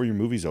 minutes before your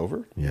movie's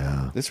over.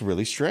 Yeah. That's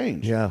really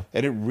strange. Yeah.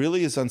 And it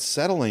really is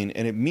unsettling.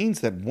 And it means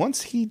that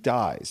once he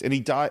dies,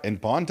 and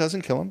Bond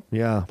doesn't kill him.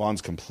 Yeah.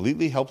 Bond's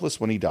completely helpless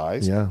when he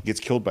dies. Yeah. He gets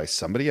killed by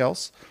somebody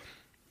else.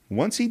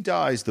 Once he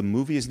dies, the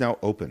movie is now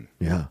open.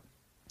 Yeah.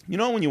 You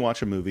know, when you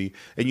watch a movie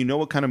and you know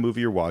what kind of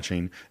movie you're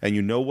watching and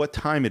you know what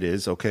time it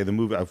is. Okay, the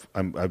movie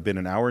I've been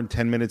an hour and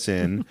 10 minutes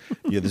in.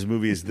 This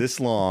movie is this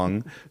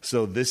long,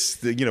 so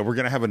we're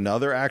gonna have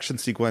another action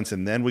sequence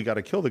and then we got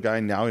to kill the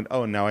guy. Now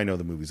I know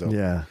the movie's over.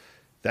 Yeah,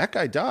 that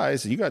guy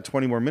dies and you got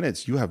 20 more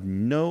minutes. You have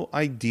no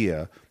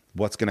idea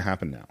what's going to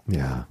happen now?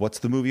 Yeah. What's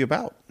the movie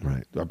about?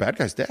 Right. Our bad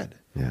guy's dead.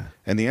 Yeah.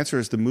 And the answer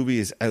is the movie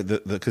is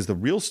because the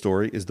real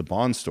story is the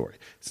Bond story.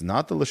 It's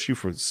not the Le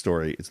Chiffre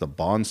story. It's the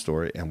Bond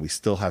story, and we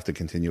still have to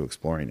continue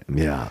exploring it.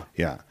 Yeah.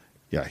 Yeah.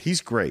 Yeah.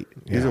 He's great.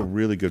 He's a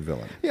really good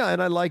villain. Yeah,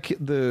 and I like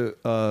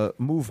the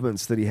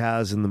movements that he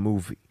has in the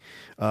movie.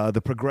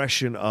 The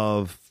progression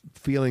of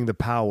feeling the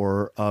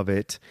power of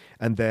it,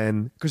 and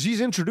then because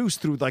he's introduced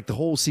through like the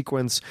whole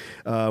sequence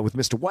with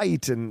Mr.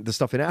 White and the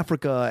stuff in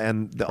Africa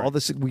and all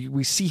this,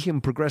 we see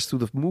him progress through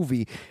the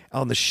movie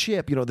on the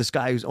ship. You know, this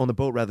guy who's on the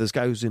boat, rather, this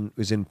guy who's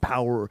in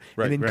power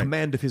and in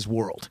command of his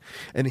world.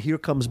 And here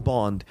comes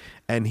Bond,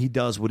 and he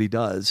does what he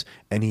does,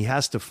 and he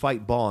has to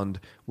fight Bond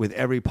with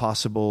every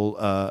possible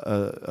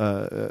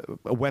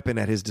weapon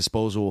at his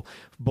disposal,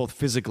 both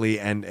physically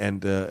and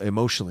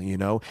emotionally. You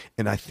know,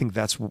 and I think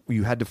that's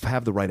you had to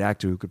have the right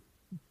actor who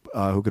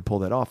could pull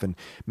that off, and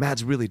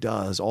Mads really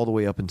does all the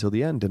way up until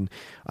the end. And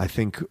I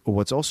think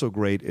what's also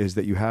great is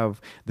that you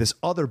have this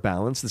other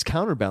balance, this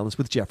counterbalance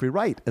with Jeffrey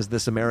Wright as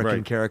this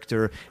American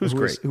character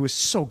who is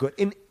so good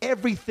in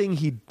everything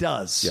he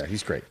does. Yeah,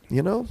 he's great.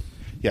 You know.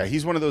 Yeah,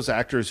 he's one of those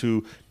actors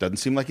who doesn't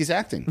seem like he's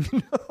acting.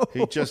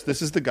 No.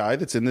 This is the guy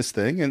that's in this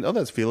thing, and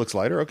that's Felix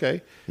Leiter.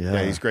 Okay,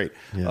 yeah he's great.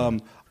 Yeah.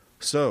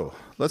 So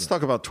let's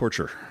talk about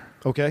torture.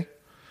 Okay.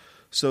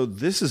 So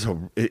this is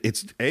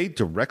it's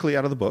directly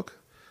out of the book.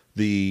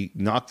 The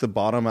knock the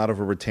bottom out of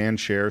a rattan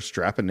chair,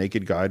 strap a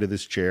naked guy to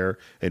this chair,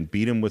 and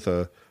beat him with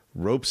a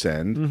rope's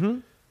end. Mm-hmm.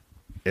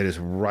 It is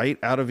right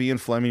out of Ian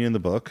Fleming in the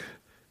book.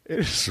 It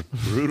is a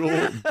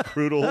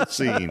brutal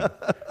scene.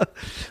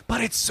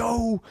 But it's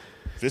so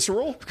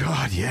visceral.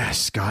 God,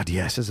 yes.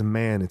 As a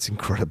man, it's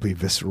incredibly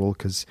visceral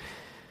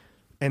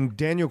and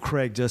Daniel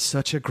Craig does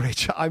such a great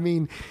job. I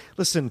mean,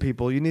 listen,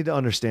 people, you need to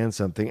understand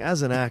something.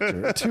 As an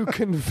actor, to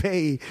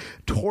convey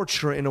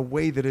torture in a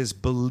way that is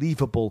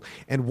believable,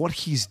 and what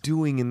he's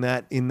doing in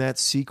that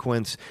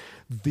sequence,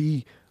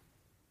 the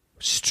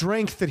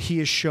strength that he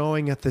is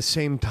showing at the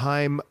same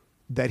time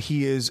that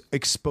he is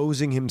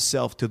exposing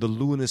himself to the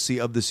lunacy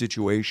of the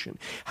situation.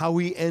 How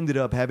he ended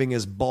up having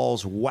his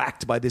balls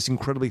whacked by this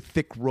incredibly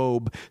thick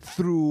robe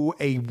through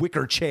a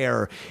wicker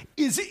chair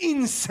is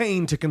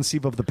insane to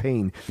conceive of the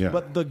pain. Yeah.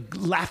 But the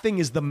laughing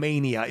is the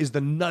mania, is the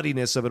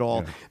nuttiness of it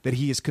all that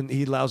he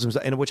allows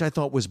himself, and which I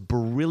thought was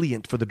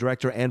brilliant for the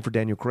director and for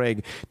Daniel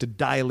Craig to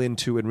dial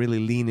into and really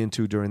lean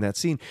into during that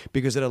scene,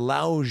 because it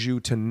allows you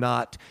to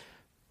not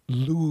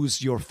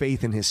lose your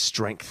faith in his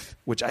strength,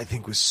 which I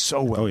think was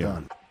so well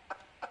done.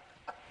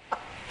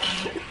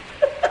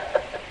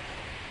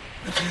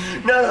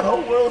 Now the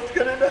whole world's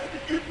gonna know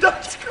that you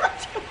died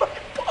scratching my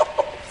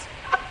balls.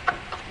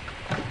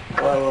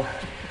 Well,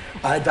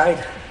 I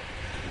died.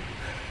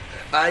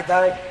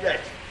 Yes.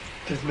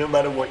 Because no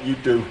matter what you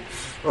do,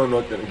 I'm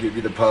not gonna give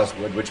you the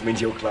password, which means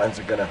your clients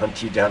are gonna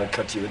hunt you down and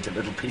cut you into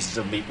little pieces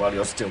of meat while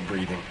you're still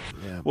breathing.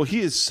 Yeah. Well,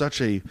 he is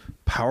such a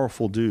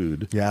powerful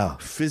dude. Yeah.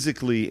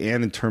 Physically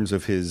and in terms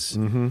of his,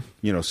 screen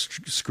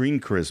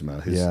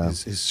charisma,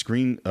 his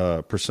screen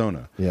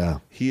persona. Yeah.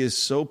 He is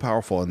so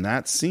powerful. In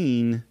that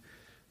scene,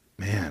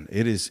 man,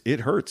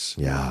 it hurts.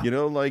 Yeah. I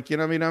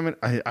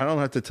don't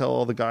have to tell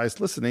all the guys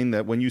listening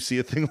that when you see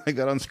a thing like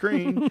that on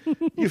screen,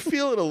 you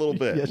feel it a little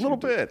bit. Yes, a little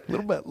bit.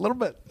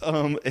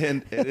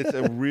 And it's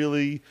a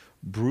really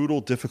brutal,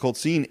 difficult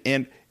scene.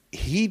 And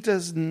he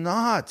does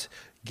not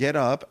get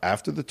up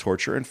after the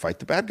torture and fight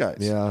the bad guys.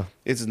 Yeah.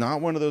 It's not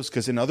one of those,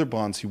 because in other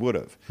Bonds he would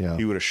have. Yeah.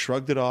 He would have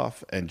shrugged it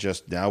off and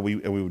just we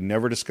would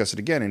never discuss it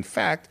again. In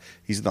fact,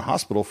 he's in the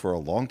hospital for a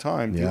long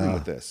time dealing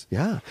with this.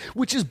 Yeah.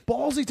 Which is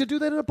ballsy to do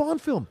that in a Bond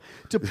film.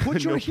 To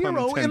put your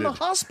hero in the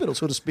hospital,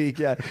 so to speak.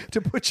 Yeah. To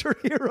put your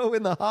hero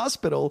in the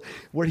hospital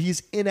where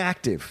he's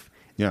inactive.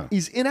 Yeah.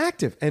 He's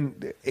inactive,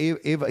 and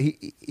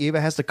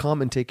Ava has to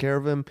come and take care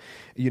of him,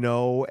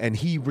 and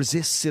he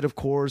resists it, of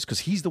course, because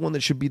he's the one that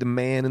should be the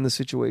man in the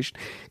situation.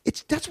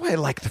 That's why I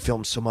like the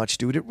film so much,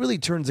 dude. It really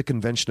turns the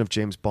convention of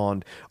James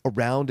Bond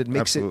around and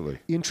makes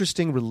it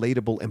interesting,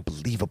 relatable, and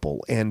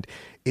believable. And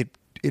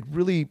it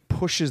really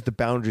pushes the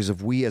boundaries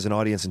of we as an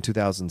audience in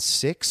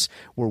 2006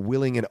 were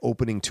willing and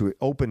open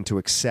to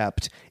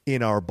accept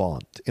in our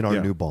Bond, in our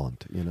new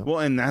Bond. Well,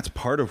 and that's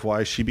part of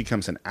why she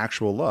becomes an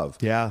actual love.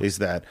 Yeah, is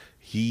that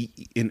he,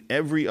 in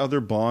every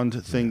other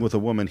Bond thing with a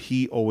woman,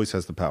 he always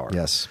has the power.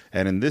 Yes,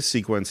 and in this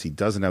sequence, he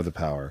doesn't have the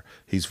power.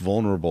 He's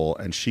vulnerable,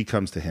 and she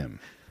comes to him.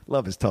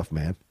 Love is tough,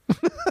 man.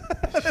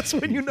 That's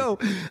when you know.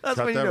 That's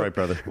Got when that you know. right,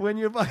 brother.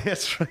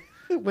 That's right.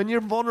 When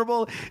you're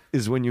vulnerable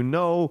is when you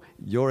know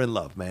you're in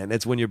love, man.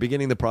 It's when you're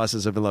beginning the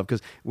process of in love.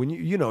 Because when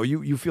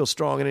you feel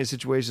strong in any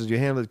situations, you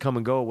handle it, come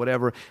and go,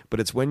 whatever. But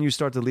it's when you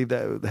start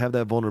to have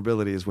that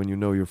vulnerability is when you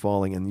know you're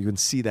falling, and you can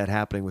see that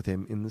happening with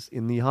him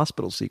in the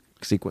hospital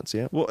sequence.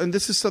 Yeah. Well, and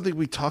this is something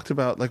we talked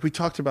about,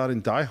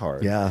 in Die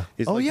Hard. Yeah.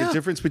 The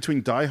difference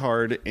between Die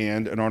Hard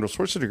and an Arnold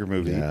Schwarzenegger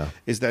movie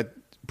is that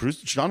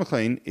John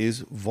McClane is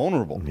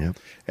vulnerable. Yeah.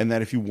 And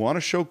that if you want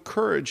to show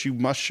courage, you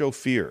must show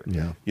fear.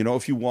 Yeah. You know,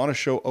 if you want to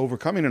show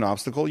overcoming an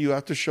obstacle, you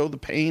have to show the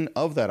pain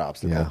of that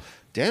obstacle. Yeah.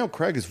 Daniel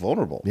Craig is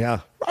vulnerable.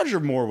 Yeah. Roger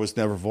Moore was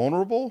never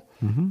vulnerable.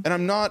 And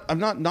I'm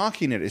not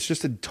knocking it. It's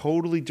just a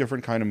totally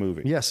different kind of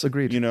movie. Yes,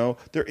 agreed. You know,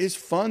 there is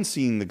fun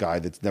seeing the guy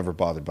that's never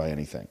bothered by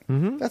anything.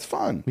 That's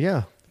fun.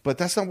 Yeah. But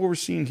that's not what we're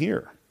seeing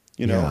here.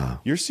 You know, Yeah.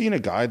 you're seeing a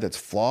guy that's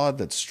flawed,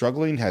 that's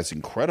struggling, has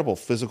incredible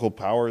physical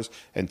powers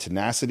and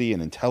tenacity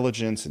and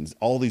intelligence and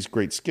all these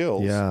great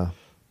skills. Yeah.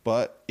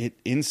 But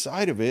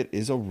inside of it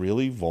is a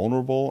really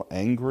vulnerable,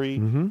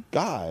 angry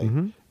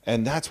guy.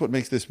 And that's what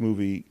makes this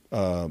movie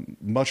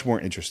much more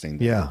interesting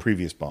than the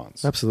previous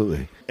Bonds.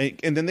 Absolutely.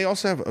 And then they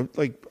also have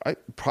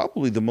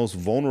probably the most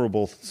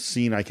vulnerable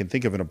scene I can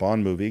think of in a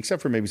Bond movie,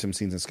 except for maybe some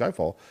scenes in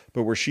Skyfall,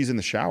 but where she's in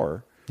the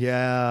shower.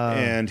 Yeah.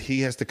 And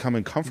he has to come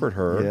and comfort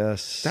her.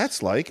 Yes.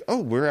 That's like, oh,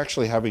 we're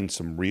actually having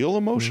some real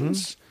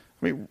emotions.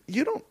 I mean,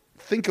 you don't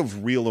think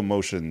of real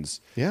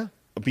emotions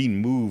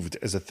being moved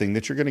as a thing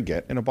that you're going to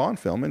get in a Bond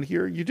film, and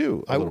here you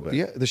do a little bit.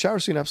 Yeah, the shower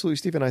scene, absolutely,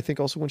 Stephen. I think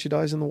also when she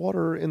dies in the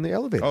water in the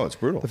elevator. Oh, it's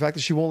brutal. The fact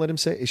that she won't let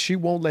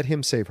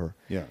him save her.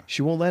 Yeah.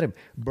 She won't let him.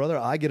 Brother,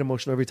 I get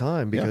emotional every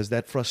time because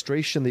that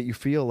frustration that you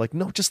feel like,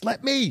 no, just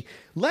let me.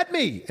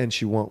 And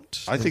she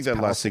won't. I think It's that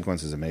powerful. last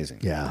sequence is amazing.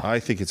 Yeah. I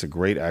think it's a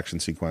great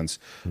action sequence.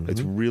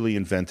 It's really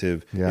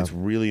inventive. Yeah. It's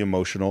really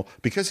emotional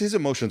because his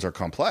emotions are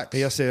complex.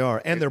 Yes, they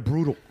are. And they're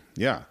brutal.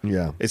 Yeah.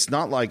 Yeah. It's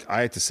not like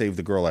I had to save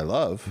the girl I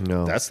love.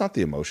 No. That's not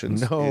the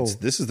emotions. No.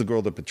 This is the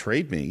girl that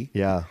betrayed me.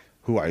 Yeah.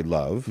 Who I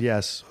love.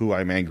 Yes. Who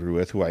I'm angry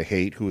with, who I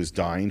hate, who is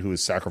dying, who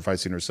is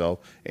sacrificing herself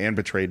and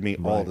betrayed me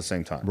all at the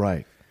same time.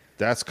 Right.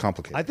 That's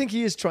complicated. I think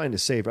he is trying to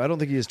save her. I don't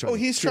think he is trying. Oh,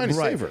 he's trying to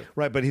right, save her.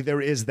 Right, but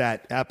there is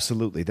that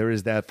absolutely. There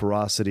is that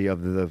ferocity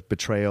of the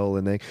betrayal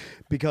and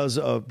because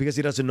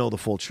he doesn't know the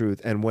full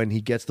truth. And when he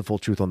gets the full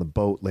truth on the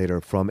boat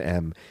later from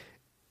M,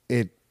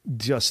 it's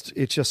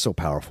just so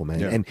powerful, man.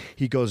 Yeah. And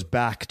he goes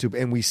back to,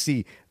 and we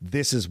see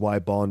this is why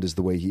Bond is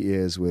the way he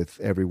is with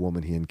every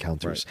woman he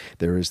encounters. Right.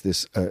 There is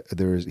this.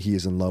 He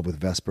is in love with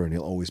Vesper, and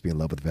he'll always be in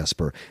love with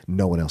Vesper.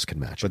 No one else can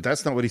match. But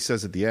that's not what he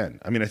says at the end.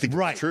 I mean, I think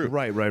Right, it's true.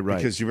 right.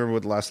 Because you remember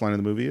what the last line of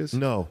the movie is?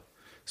 No.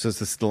 So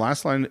it's the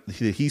last line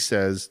that he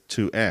says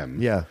to M.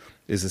 Yeah.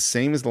 Is the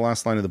same as the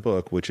last line of the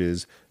book, which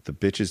is the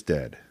bitch is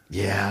dead.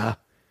 Yeah.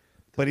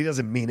 But he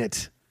doesn't mean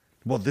it.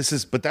 Well,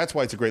 but that's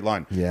why it's a great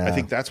line. Yeah. I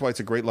think that's why it's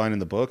a great line in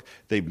the book.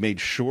 They made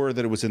sure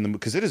that it was in the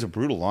because it is a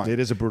brutal line. It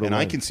is a brutal and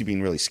line. I can see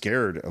being really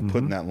scared of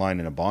putting that line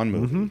in a Bond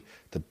movie.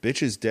 The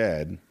bitch is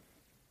dead.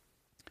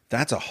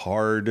 That's a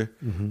hard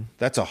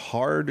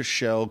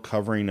shell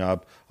covering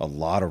up a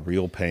lot of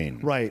real pain.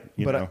 Right.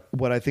 You But know?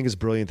 what I think is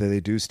brilliant that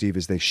they do, Steve,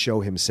 is they show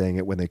him saying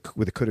it when they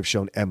could have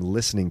shown M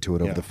listening to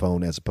it over Yeah. the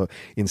phone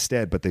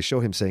instead, but they show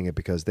him saying it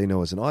because they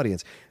know as an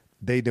audience,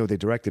 they know they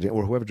directed it,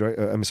 or whoever.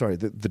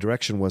 The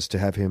direction was to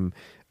have him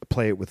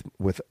play it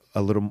with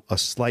a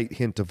slight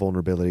hint of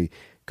vulnerability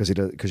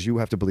because you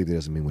have to believe he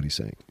doesn't mean what he's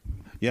saying.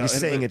 Yeah, he's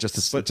saying it just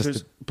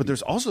to. But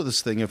there's also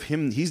this thing of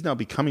him. He's now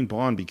becoming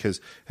Bond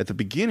because at the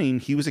beginning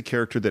he was a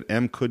character that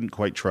M couldn't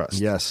quite trust.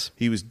 Yes,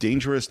 he was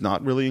dangerous,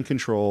 not really in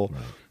control,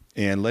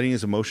 and letting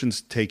his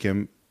emotions take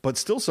him, but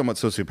still somewhat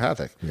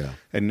sociopathic. Yeah.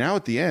 And now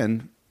at the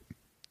end,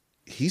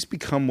 he's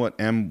become what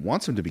M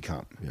wants him to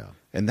become. Yeah.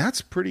 And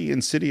that's pretty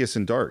insidious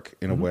and dark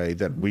in a way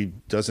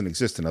that doesn't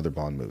exist in other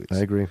Bond movies. I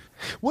agree.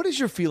 What is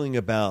your feeling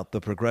about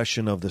the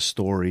progression of the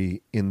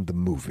story in the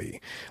movie?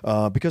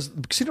 Because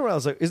Casino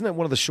Royale isn't that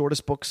one of the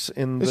shortest books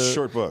in the... It's a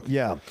short book.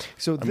 Yeah.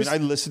 So I mean, I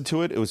listened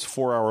to it. It was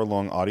 4-hour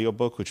long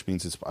audiobook, which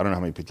means it's, I don't know how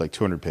many pages, like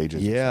 200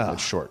 pages. Yeah.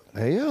 It's short.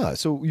 Yeah.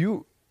 So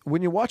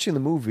when you're watching the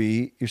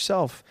movie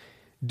yourself,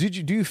 do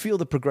you feel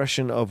the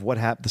progression of what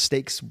happened, the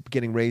stakes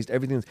getting raised,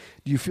 everything?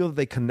 Do you feel that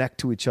they connect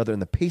to each other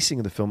and the pacing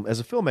of the film? As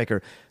a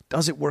filmmaker,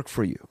 does it work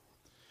for you?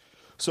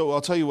 So I'll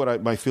tell you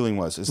what my feeling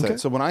was. That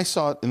so when I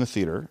saw it in the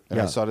theater,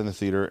 and I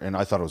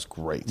thought it was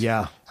great. Yeah.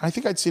 And I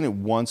think I'd seen it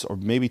once or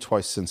maybe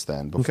twice since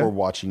then before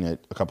watching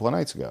it a couple of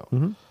nights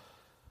ago.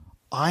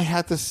 I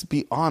had to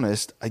be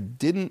honest, I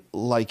didn't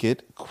like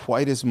it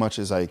quite as much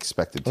as I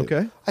expected to.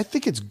 Okay. I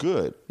think it's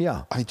good.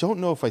 Yeah. I don't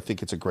know if I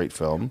think it's a great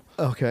film.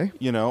 Okay.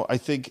 You know, I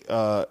think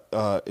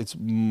it's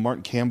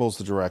Martin Campbell's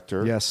the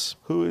director. Yes.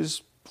 Who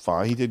is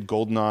fine. He did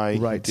Goldeneye.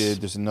 Right.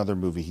 There's another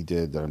movie he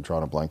did that I'm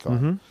drawing a blank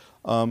on.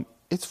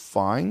 It's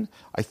fine.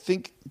 I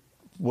think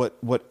what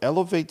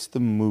elevates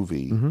the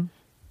movie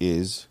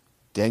is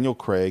Daniel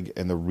Craig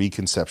and the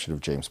reconception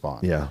of James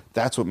Bond. Yeah.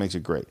 That's what makes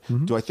it great.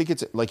 Do I think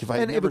it's like if I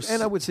And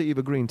I would say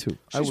Eva Green too.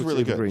 She's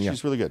really good.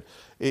 She's really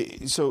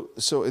good.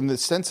 So in the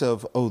sense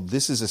of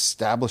this is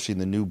establishing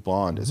the new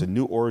Bond as a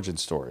new origin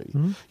story.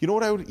 You know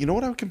what I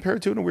would compare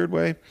it to in a weird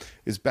way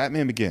is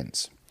Batman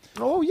Begins.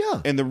 Oh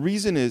yeah. And the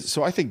reason is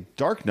I think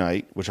Dark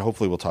Knight, which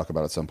hopefully we'll talk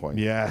about at some point.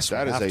 Yes,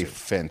 that we is have a to.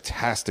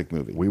 fantastic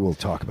movie. We will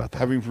talk about that.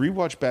 Having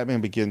rewatched Batman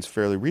Begins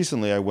fairly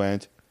recently, I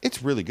went,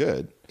 It's really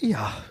good.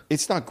 Yeah.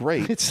 It's not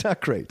great. It's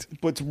not great.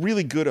 What's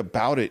really good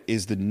about it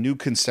is the new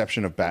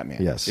conception of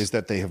Batman. Yes. Is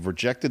that they have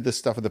rejected this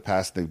stuff of the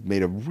past. They've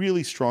made a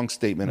really strong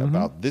statement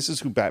about this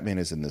is who Batman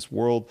is in this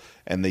world,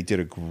 and they did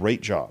a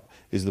great job.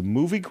 Is the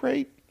movie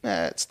great?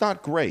 It's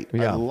not great.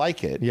 Yeah. I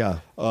like it. Yeah.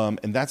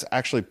 And that's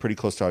actually pretty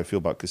close to how I feel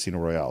about Casino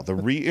Royale. The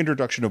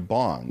reintroduction of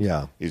Bond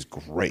is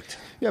great.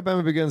 Yeah,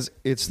 Batman Begins,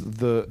 it's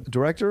the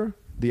director,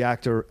 the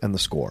actor, and the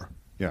score.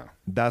 Yeah.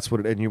 That's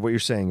what what you're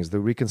saying is the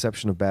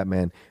reconception of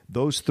Batman.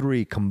 Those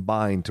three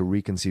combine to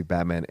reconceive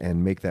Batman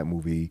and make that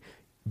movie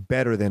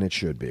better than it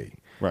should be.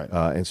 Right.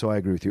 And so I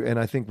agree with you. And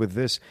I think with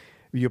this,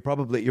 you're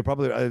probably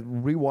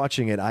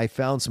rewatching it. I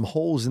found some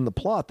holes in the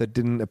plot that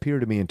didn't appear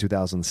to me in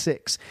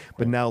 2006.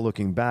 But now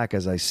looking back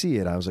as I see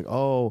it, I was like,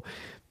 oh,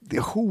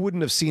 who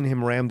wouldn't have seen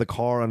him ram the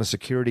car on a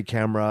security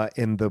camera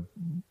in the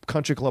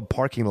country club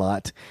parking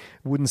lot?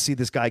 Wouldn't see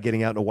this guy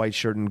getting out in a white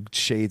shirt and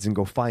shades and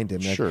go find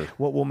him. Sure.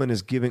 What woman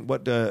is giving,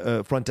 what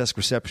front desk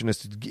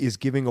receptionist is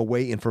giving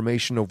away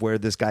information of where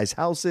this guy's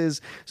house is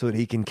so that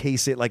he can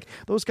case it? Like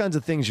those kinds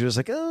of things. You're just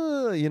like,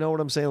 you know what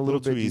I'm saying? A little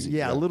bit too easy.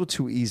 Yeah, a little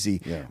too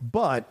easy. Yeah.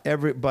 But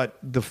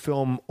the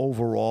film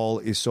overall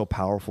is so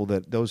powerful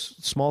that those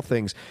small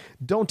things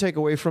don't take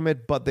away from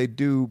it, but they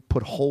do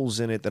put holes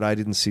in it that I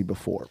didn't see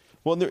before.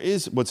 Well, and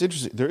what's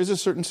interesting, there is a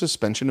certain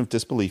suspension of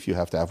disbelief you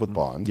have to have with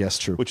Bond. Yes,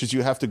 true. Which is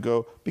you have to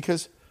go,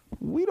 because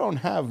we don't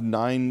have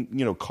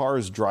 9,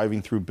 cars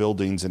driving through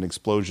buildings and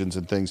explosions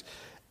and things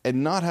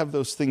and not have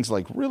those things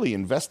like really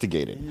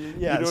investigating.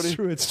 Yeah, you know it's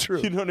true. It's true.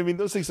 You know what I mean?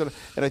 Those things and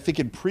I think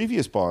in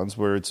previous Bonds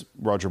where it's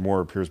Roger Moore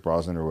or Pierce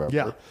Brosnan or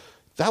whoever,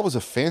 that was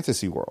a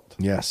fantasy world.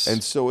 Yes.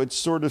 And so it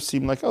sort of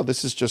seemed like, oh,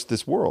 this is just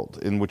this world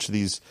in which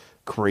these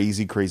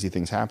crazy, crazy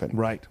things happen.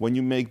 Right. When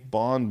you make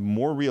Bond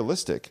more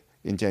realistic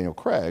in Daniel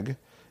Craig,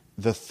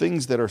 the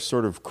things that are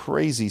sort of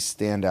crazy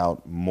stand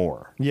out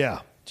more.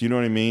 Yeah. Do you know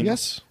what I mean?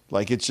 Yes.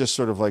 Like it's just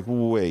sort of like,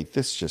 wait,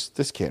 this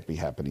can't be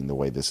happening the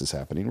way this is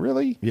happening.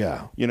 Really?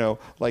 Yeah.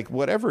 Like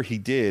whatever he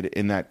did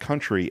in that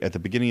country at the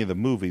beginning of the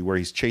movie where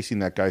he's chasing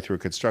that guy through a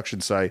construction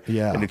site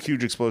and a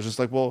huge explosion. It's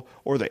like, well,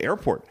 or the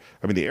airport.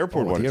 I mean, the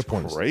airport one is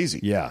crazy.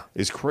 Yeah.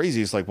 It's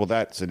crazy. It's like, well,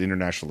 that's an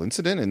international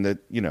incident and that,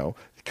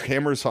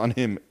 cameras on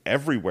him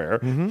everywhere.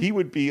 He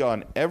would be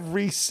on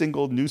every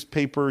single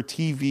newspaper,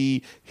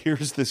 TV.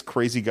 Here's this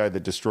crazy guy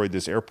that destroyed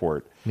this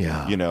airport.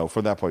 Yeah.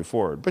 From that point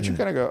forward. But you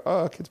kind of go,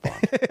 oh, it's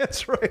Bond.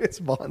 That's right. It's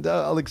Bond.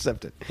 I'll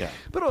accept it. Yeah.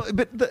 But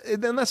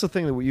then that's the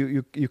thing that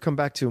you come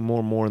back to more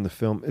and more in the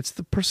film. It's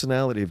the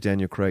personality of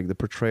Daniel Craig, the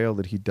portrayal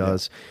that he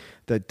does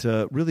that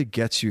really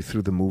gets you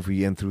through the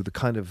movie and through the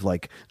kind of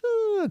like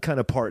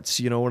kind of parts,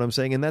 you know what I'm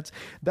saying? And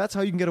that's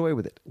how you can get away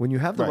with it. When you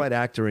have the right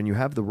actor and you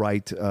have the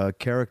right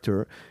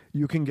character,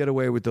 you can get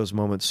away with those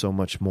moments so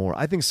much more.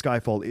 I think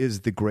Skyfall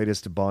is the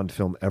greatest Bond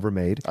film ever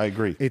made. I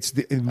agree. It's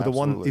the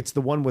one. It's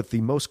the one with the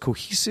most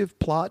cohesive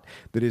plot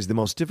that is the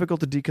most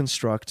difficult to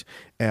deconstruct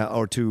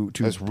or to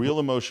has real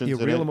emotions.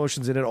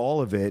 Emotions in it,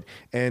 all of it,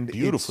 and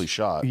beautifully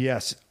shot.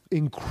 Yes.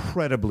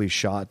 Incredibly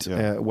shot,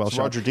 well it's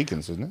shot. Roger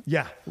Deakins, isn't it?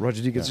 Yeah,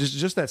 Roger Deakins.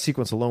 Just that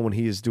sequence alone when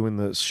he is doing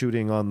the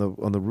shooting on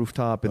the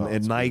rooftop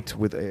at night beautiful.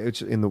 With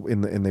it's in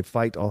the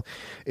fight.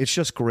 It's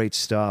just great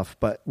stuff.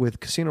 But with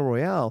Casino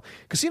Royale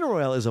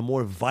is a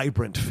more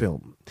vibrant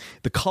film.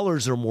 The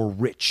colors are more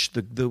rich.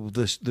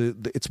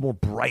 The it's more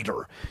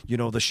brighter.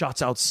 The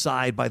shots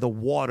outside by the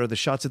water. The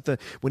shots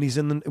when he's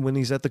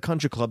at the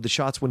country club. The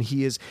shots when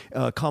he is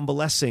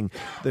convalescing.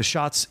 The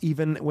shots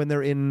even when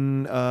they're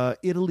in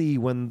Italy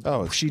when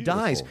she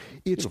dies.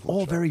 It's beautiful all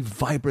shot. Very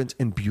vibrant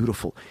and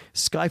beautiful.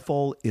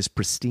 Skyfall is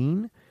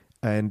pristine,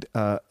 and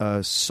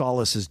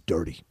Solace is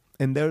dirty.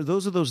 And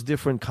those are those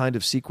different kind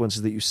of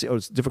sequences that you see, or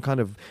different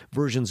kind of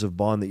versions of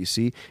Bond that you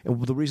see.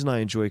 And the reason I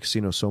enjoy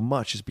Casino so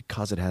much is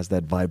because it has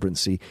that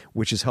vibrancy,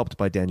 which is helped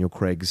by Daniel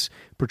Craig's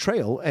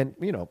portrayal. And,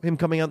 him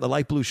coming out in the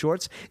light blue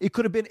shorts, it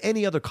could have been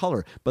any other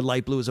color, but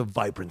light blue is a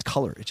vibrant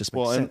color. It just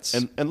makes sense.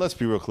 And let's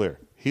be real clear.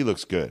 He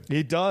looks good.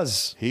 He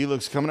does. He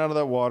looks coming out of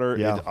that water.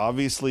 Yeah. It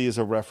obviously is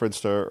a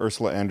reference to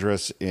Ursula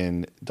Andress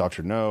in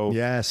Dr. No.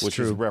 Yes, which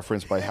true. is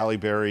referenced by Halle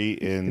Berry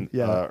in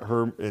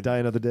her Die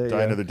Another Day.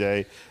 Die Another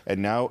Day.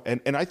 And now,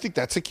 and I think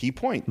that's a key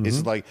point.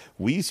 It's like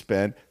we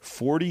spent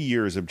 40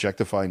 years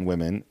objectifying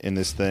women in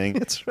this thing.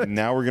 That's right.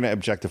 Now we're going to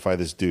objectify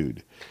this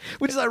dude.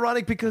 Which is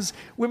ironic because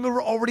women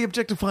were already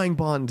objectifying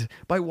Bond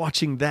by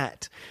watching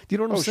that. Do you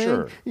know what I'm saying?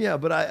 Sure. Yeah,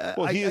 but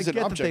he is I an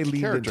get object that they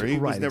character. He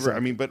was never.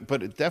 Exactly.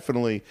 But it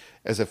definitely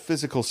as a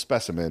physical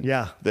specimen.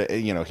 Yeah.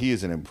 He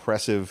is an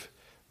impressive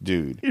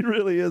dude. He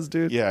really is,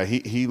 dude. Yeah,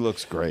 he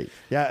looks great.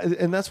 Yeah,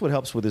 and that's what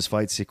helps with his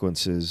fight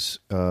sequences,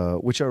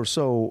 which are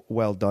so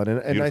well done.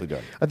 And Beautifully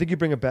done. I think you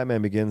bring up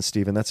Batman Begins,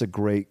 Steve, and that's a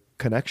great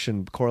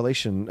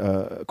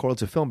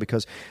correlative film,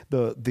 because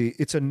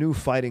it's a new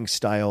fighting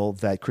style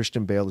that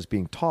Christian Bale is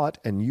being taught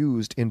and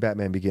used in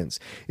Batman Begins.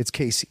 It's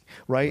Casey,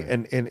 right?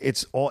 And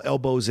it's all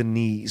elbows and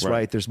knees,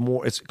 right? There's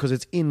more. It's because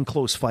it's in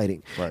close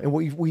fighting. Right. And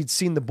we'd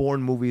seen the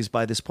Bourne movies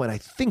by this point. I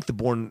think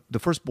the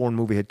first Bourne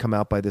movie had come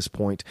out by this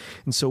point,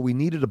 and so we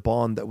needed a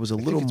Bond that was a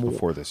little more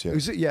before this.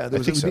 Yeah,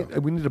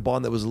 we needed a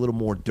Bond that was a little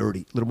more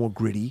dirty, a little more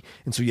gritty,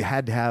 and so you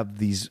had to have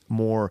these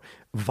more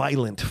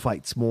violent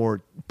fights,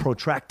 more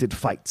protracted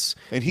fights.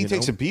 And he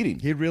takes a beating.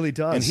 He really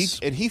does.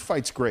 And he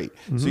fights great.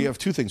 So you have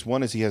two things.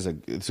 One is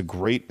it's a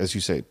great, as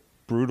you say,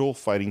 brutal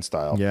fighting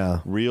style. Yeah.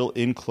 Real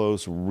in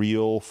close,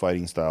 real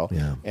fighting style.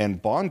 Yeah.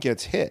 And Bond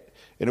gets hit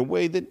in a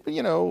way that,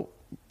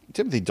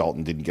 Timothy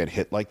Dalton didn't get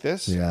hit like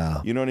this. Yeah.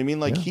 You know what I mean?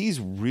 Like he's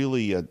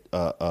really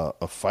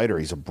a fighter.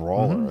 He's a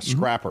brawler, a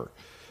scrapper.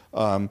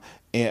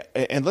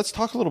 And let's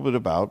talk a little bit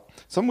about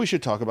something we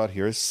should talk about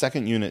here is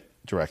second unit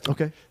directing.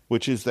 Okay.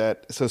 Which is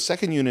so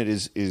second unit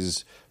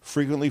is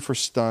frequently for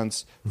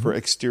stunts, for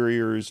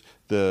exteriors.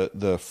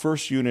 The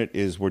first unit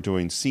is we're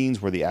doing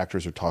scenes where the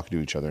actors are talking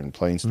to each other and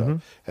playing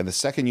stuff. And the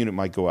second unit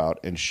might go out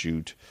and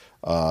shoot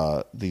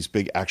these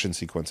big action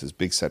sequences,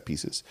 big set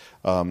pieces.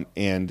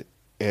 And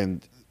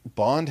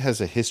Bond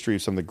has a history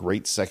of some of the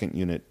great second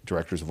unit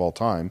directors of all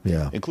time,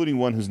 including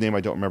one whose name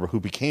I don't remember, who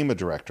became a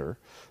director.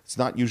 It's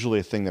not usually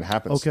a thing that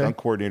happens. Stunt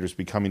coordinators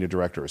becoming a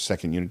director, a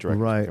second unit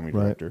director becoming a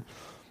director.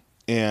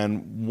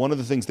 And one of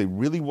the things they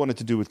really wanted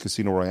to do with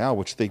Casino Royale,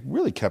 which they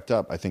really kept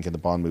up, I think, in the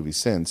Bond movies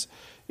since,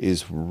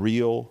 is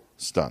real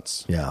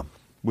stunts. Yeah.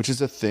 Which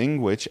is a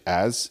thing which,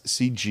 as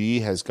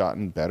CG has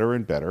gotten better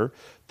and better,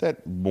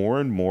 that more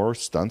and more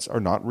stunts are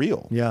not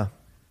real. Yeah.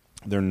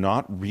 They're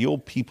not real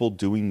people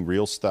doing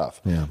real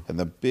stuff. Yeah. And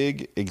the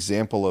big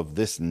example of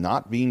this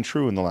not being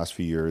true in the last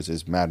few years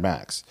is Mad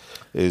Max,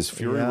 is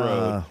Fury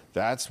Road.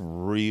 That's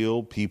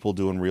real people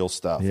doing real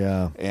stuff.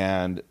 Yeah.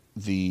 And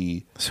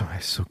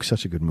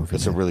such a good movie.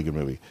 It's a really good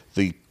movie.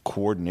 The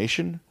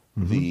coordination,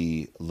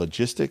 the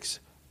logistics,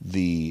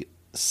 the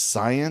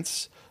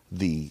science,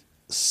 the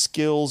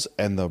skills,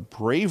 and the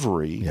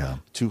bravery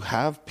to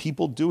have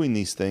people doing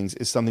these things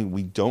is something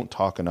we don't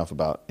talk enough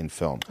about in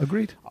film.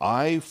 Agreed.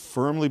 I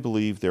firmly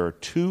believe there are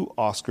 2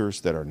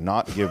 Oscars that are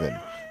not given.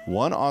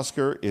 One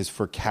Oscar is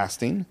for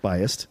casting.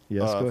 Biased.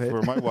 Yes, go ahead.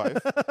 For my wife.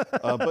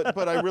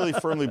 But I really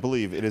firmly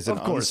believe it is an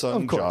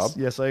unsung job.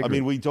 Yes, I agree. I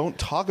mean, we don't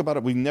talk about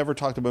it. We've never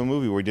talked about a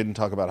movie where we didn't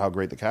talk about how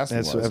great the casting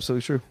was. That's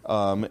absolutely true.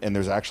 And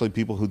there's actually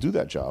people who do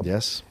that job.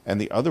 Yes.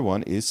 And the other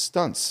one is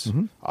stunts.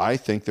 I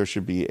think there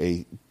should be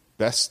a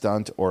best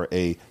stunt or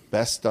a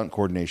best stunt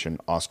coordination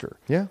Oscar.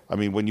 Yeah. I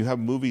mean, when you have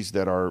movies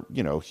that are,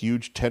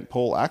 huge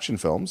tentpole action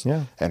films,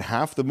 and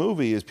half the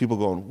movie is people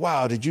going,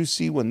 wow, did you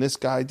see when this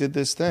guy did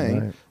this thing?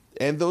 Right.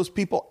 And those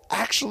people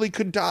actually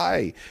could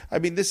die. I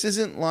mean, this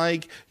isn't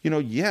like,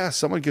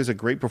 someone gives a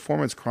great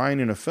performance crying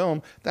in a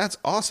film. That's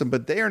awesome,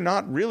 but they are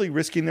not really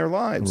risking their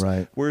lives.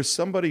 Right. Whereas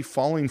somebody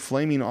falling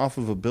flaming off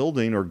of a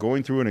building or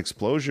going through an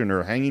explosion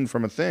or hanging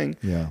from a thing,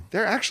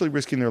 they're actually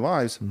risking their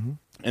lives.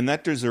 And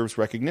that deserves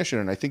recognition.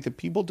 And I think that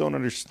people don't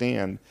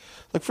understand,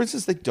 like, for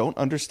instance, they don't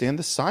understand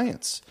the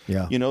science.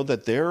 Yeah.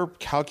 That they're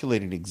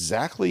calculating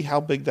exactly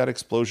how big that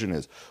explosion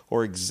is,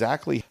 or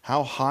exactly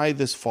how high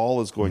this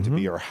fall is going to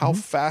be, or how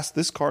fast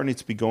this car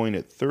needs to be going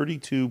at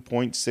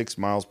 32.6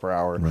 miles per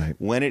hour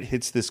when it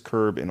hits this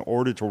curb in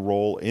order to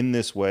roll in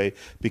this way,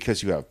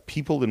 because you have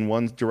people in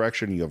one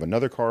direction, you have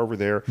another car over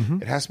there.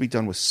 It has to be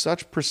done with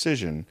such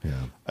precision.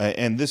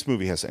 And this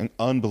movie has an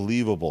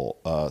unbelievable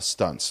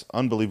stunts,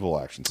 unbelievable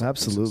action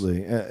sequences.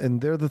 Absolutely, and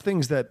they're the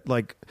things that,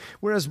 like,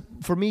 whereas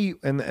for me,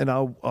 and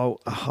I'll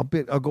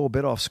go a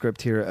bit off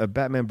script here.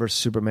 Batman versus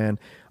Superman.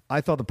 I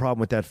thought the problem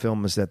with that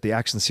film is that the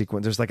action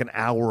sequence, there's like an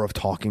hour of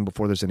talking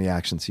before there's any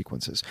action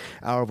sequences,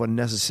 hour of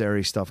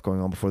unnecessary stuff going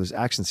on before there's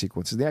action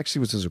sequences. The action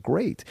sequences are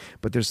great,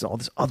 but there's all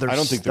this other stuff. I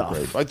don't think they're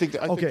great. I think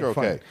they're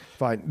okay.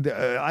 Fine.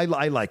 I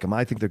like them.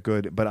 I think they're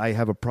good, but I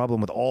have a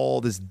problem with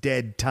all this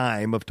dead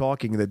time of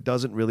talking that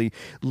doesn't really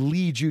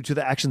lead you to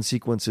the action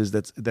sequences.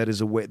 That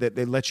is a way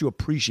that lets you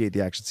appreciate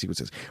the action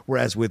sequences.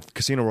 Whereas with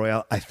Casino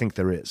Royale, I think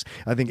there is.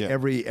 I think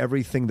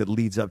everything that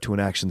leads up to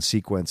an action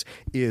sequence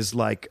is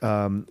like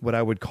what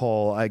I would call,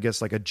 I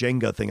guess, like a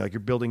Jenga thing, like you're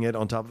building it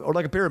on top, or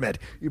like a pyramid,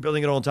 you're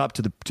building it on top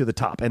to the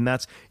top, and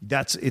that's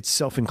it's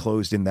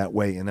self-enclosed in that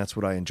way, and that's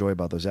what I enjoy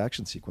about those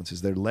action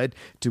sequences. They're led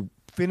to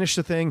finish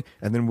the thing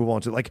and then move on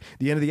to, like,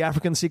 the end of the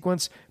African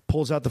sequence,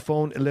 pulls out the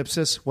phone,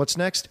 ellipsis, what's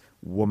next?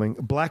 Woman,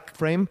 black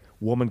frame,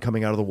 woman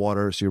coming out of the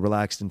water, so you're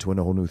relaxed into a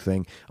whole new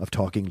thing of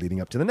talking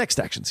leading up to the next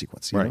action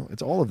sequence. You know?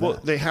 It's all of that.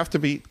 Well, they have to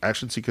be,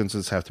 action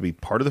sequences have to be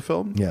part of the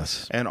film.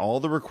 Yes. And all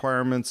the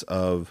requirements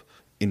of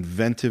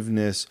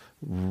inventiveness,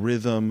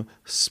 rhythm,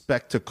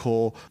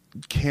 spectacle,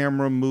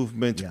 camera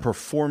movement,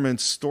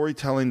 performance,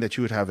 storytelling that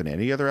you would have in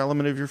any other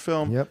element of your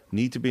film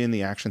need to be in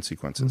the action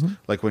sequences.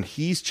 Like when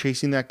he's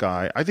chasing that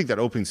guy, I think that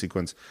opening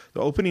sequence,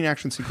 the opening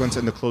action sequence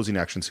and the closing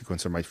action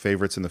sequence are my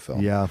favorites in the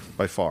film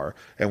by far.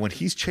 And when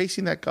he's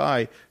chasing that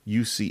guy,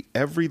 you see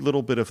every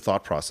little bit of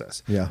thought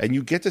process. And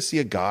you get to see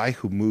a guy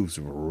who moves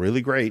really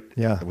great,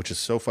 which is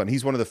so fun.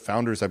 He's one of the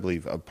founders, I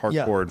believe, of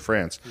parkour in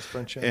France. He's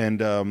French, and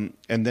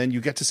then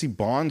you get to see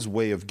Bond's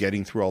way of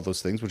getting through all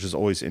those things, which is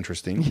always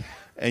interesting.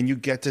 And you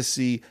get to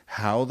see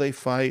how they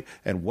fight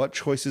and what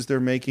choices they're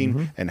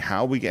making and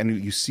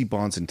and you see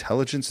Bond's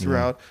intelligence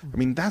throughout. I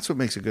mean, that's what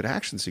makes a good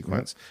action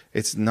sequence.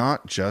 It's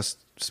not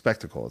just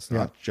spectacle. It's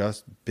not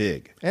just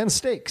big. And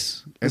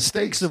stakes. The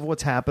stakes of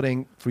what's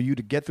happening for you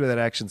to get through that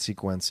action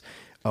sequence.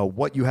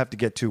 What you have to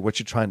get to, what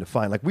you're trying to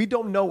find. Like, we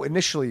don't know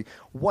initially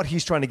what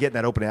he's trying to get in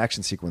that opening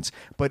action sequence,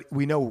 but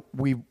we know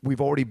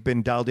we've already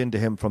been dialed into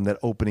him from that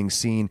opening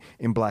scene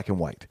in black and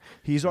white.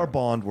 He's our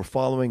Bond. We're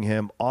following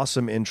him.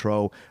 Awesome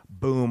intro.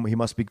 Boom. He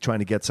must be trying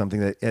to get something.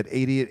 That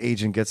idiot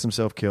agent gets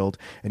himself killed,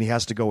 and he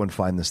has to go and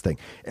find this thing.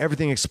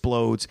 Everything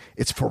explodes.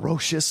 It's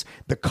ferocious.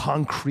 The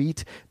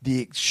concrete,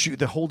 the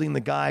holding the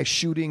guy,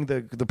 shooting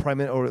the prime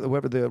minister or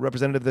whoever the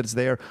representative that's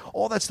there.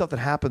 All that stuff that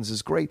happens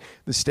is great.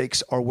 The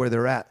stakes are where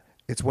they're at.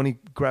 It's when he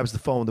grabs the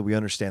phone that we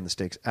understand the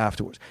stakes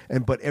afterwards.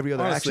 But every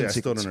other Honestly, action sequence, I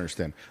still don't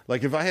understand.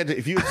 Like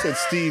if you had said,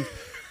 Steve,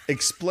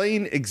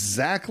 explain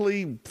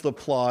exactly the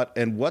plot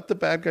and what the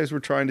bad guys were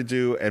trying to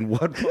do and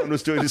what Bond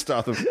was doing to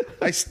stop them,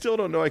 I still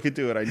don't know I could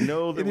do it. I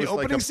know there was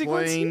like a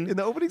plane in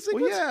the opening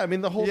sequence. Well, yeah, I mean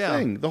the whole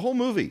thing, the whole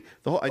movie,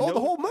 the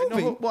whole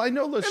movie. I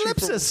know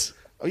Ellipsis.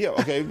 Oh yeah,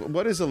 okay.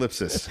 What is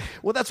ellipsis?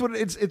 Well, that's what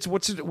it's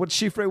what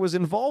Chiffre was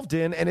involved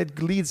in, and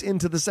it leads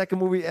into the second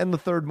movie and the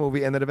third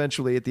movie, and then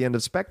eventually at the end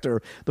of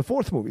Spectre, the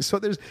fourth movie. So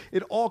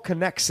it all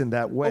connects in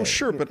that way. Oh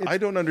sure, but I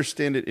don't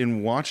understand it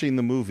in watching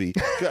the movie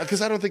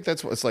because I don't think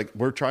that's what it's like.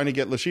 We're trying to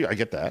get Lashir. I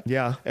get that.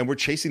 Yeah, and we're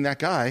chasing that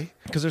guy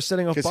because they're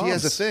setting off bombs. Because he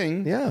has a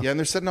thing. Yeah, and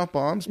they're setting off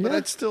bombs, but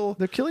it's still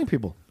they're killing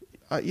people.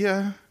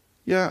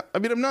 Yeah, I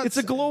mean, I'm not. It's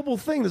a global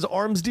thing. There's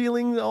arms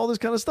dealing, all this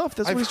kind of stuff.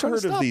 That's what he's trying to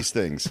stop. I've heard of these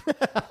things.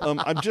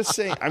 I'm just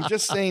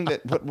saying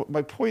that. What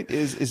my point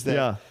is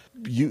that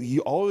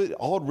you all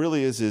it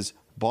really is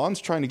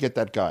Bond's trying to get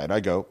that guy, and I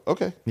go,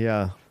 okay,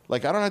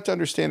 Like, I don't have to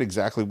understand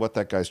exactly what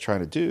that guy's trying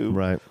to do,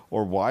 right,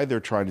 or why they're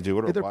trying to do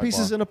it. Or they're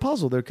pieces in a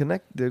puzzle. They're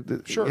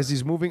connected. Sure, as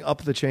he's moving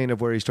up the chain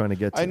of where he's trying to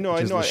get to. I know.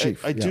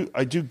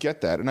 I do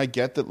get that, and I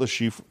get that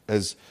Lashif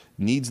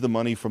needs the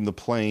money from the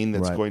plane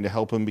that's going to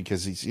help him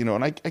because he's,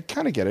 and I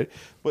kind of get it.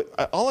 But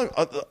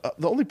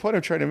the only point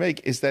I'm trying to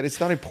make is that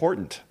it's not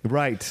important.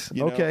 Right.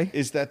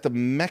 Is that the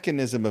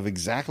mechanism of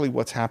exactly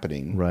what's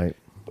happening? Right.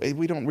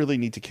 We don't really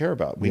need to care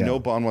about. We know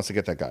Bond wants to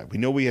get that guy. We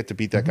know we have to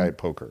beat that guy at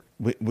poker.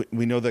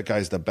 We know that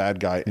guy's the bad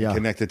guy and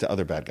connected to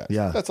other bad guys.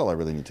 Yeah. That's all I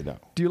really need to know.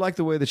 Do you like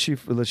the way that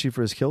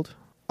Schiffer is killed?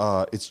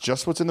 It's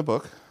just what's in the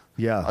book.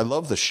 Yeah, I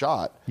love the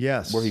shot.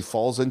 Yes, where he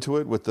falls into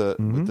it with the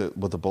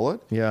with the bullet.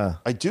 Yeah,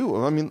 I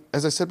do. I mean,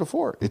 as I said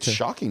before, it's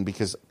shocking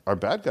because our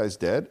bad guy's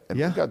dead, and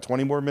we've got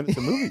 20 more minutes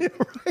of movie.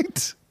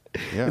 Right.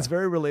 Yeah. It's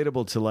very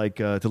relatable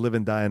to To Live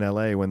and Die in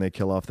L.A. when they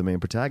kill off the main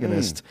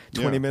protagonist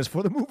 20 minutes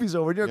before the movie's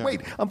over. And you're like,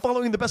 wait, I'm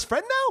following the best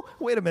friend now?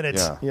 Wait a minute.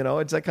 Yeah.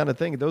 It's that kind of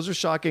thing. Those are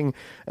shocking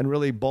and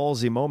really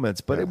ballsy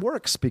moments, but it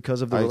works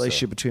because of the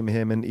relationship between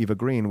him and Eva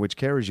Green, which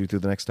carries you through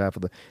the next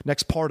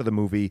part of the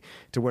movie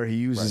to where he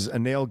uses a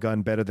nail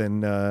gun better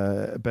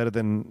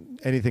than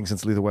anything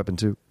since Lethal Weapon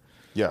 2.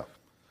 Yeah.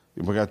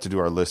 We're going to have to do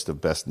our list of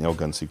best nail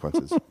gun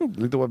sequences.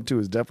 Lethal Weapon 2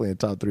 is definitely in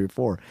top 3 or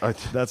 4.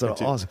 That's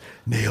awesome.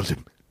 Nailed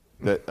him.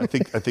 I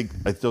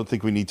don't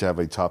think we need to have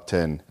a top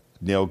 10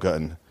 nail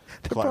gun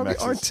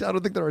climaxes. I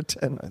don't think there are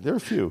 10. There are a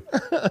few.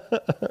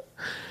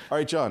 All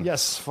right, John.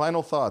 Yes.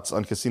 Final thoughts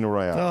on Casino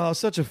Royale. Oh,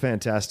 such a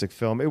fantastic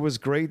film. It was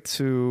great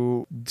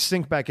to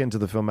sink back into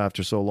the film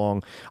after so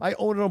long. I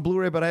own it on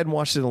Blu-ray, but I hadn't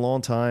watched it in a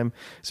long time.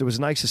 So it was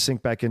nice to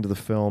sink back into the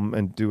film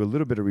and do a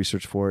little bit of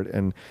research for it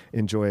and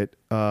enjoy it.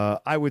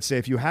 I would say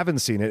if you haven't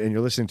seen it and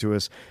you're listening to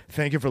us,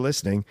 thank you for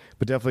listening,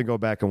 but definitely go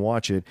back and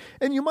watch it.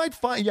 And you might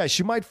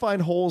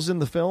find holes in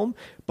the film,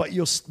 but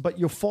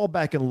you'll fall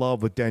back in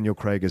love with Daniel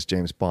Craig as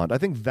James Bond. I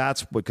think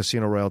that's what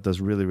Casino Royale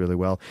does really, really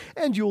well.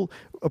 And you'll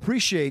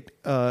appreciate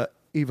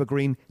Eva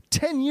Green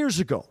 10 years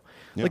ago.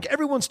 Yeah. Like,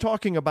 everyone's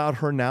talking about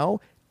her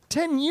now.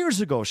 10 years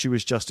ago, she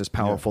was just as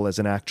powerful as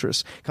an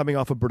actress, coming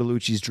off of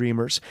Bertolucci's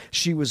Dreamers.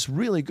 She was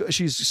really good.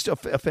 She's still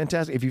a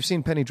fantastic. If you've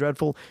seen Penny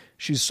Dreadful,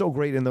 she's so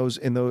great in those.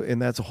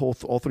 And that's all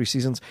 3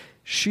 seasons.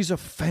 She's a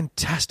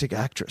fantastic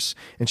actress,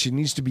 and she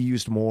needs to be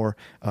used more.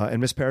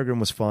 And Miss Peregrine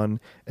was fun,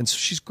 and so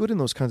she's good in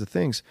those kinds of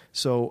things.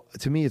 So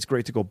to me, it's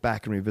great to go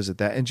back and revisit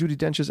that. And Judi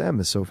Dench's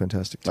M is so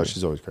fantastic too. Oh,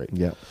 she's always great.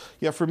 Yeah.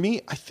 For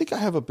me, I think I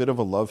have a bit of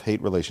a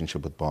love-hate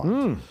relationship with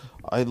Bond.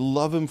 I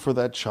love him for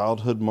that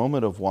childhood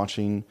moment of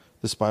watching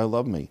The Spy Who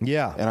Loved Me.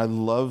 Yeah. And I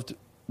loved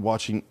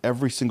watching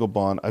every single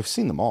Bond. I've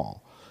seen them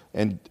all.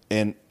 And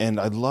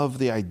I love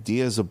the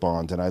ideas of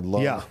Bond, and I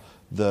love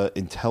the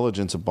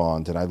intelligence of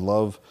Bond, and I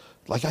love,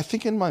 like, I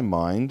think in my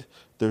mind,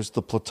 there's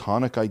the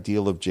platonic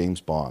ideal of James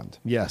Bond.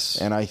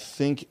 Yes. And I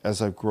think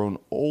as I've grown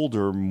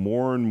older,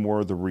 more and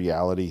more the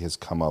reality has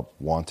come up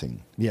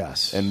wanting.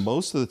 Yes. And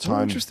most of the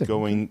time interesting.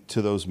 going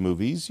to those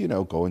movies,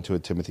 going to a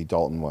Timothy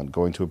Dalton one,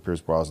 going to a Pierce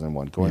Brosnan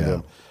one,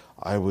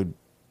 I would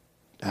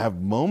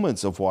have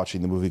moments of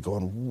watching the movie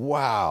going,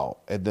 wow,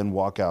 and then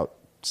walk out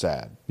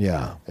sad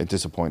and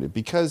disappointed,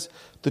 because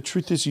the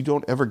truth is you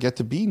don't ever get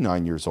to be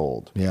 9 years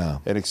old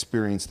and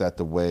experience that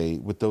the way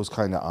with those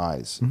kind of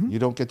eyes. You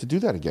don't get to do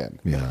that again.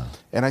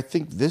 And I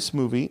think this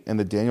movie and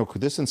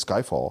this and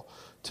Skyfall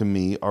to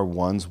me are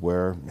ones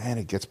where, man,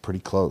 it gets pretty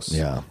close.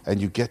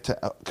 And you get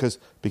to,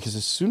 because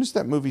as soon as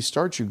that movie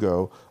starts, you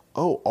go,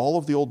 oh, all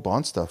of the old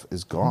Bond stuff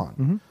is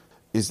gone.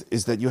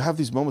 Is that you have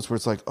these moments where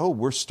it's like, oh,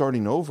 we're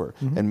starting over.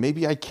 And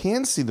maybe I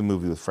can see the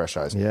movie with fresh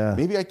eyes.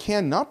 Maybe I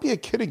can not be a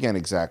kid again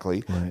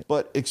exactly,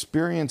 but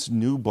experience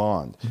new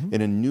Bond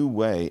in a new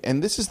way.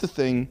 And this is the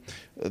thing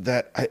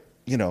that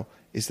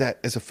is that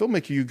as a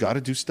filmmaker, you got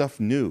to do stuff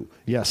new.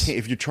 Yes.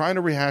 If you're trying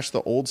to rehash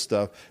the old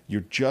stuff,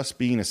 you're just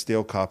being a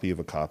stale copy of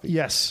a copy.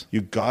 Yes. You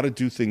got to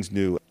do things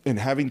new. And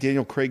having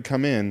Daniel Craig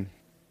come in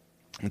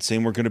and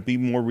saying we're going to be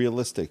more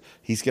realistic.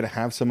 He's going to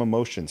have some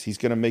emotions. He's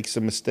going to make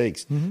some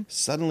mistakes.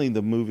 Suddenly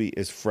the movie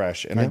is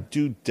fresh, and I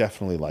do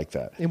definitely like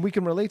that. And we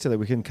can relate to that.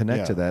 We can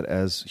connect to that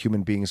as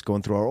human beings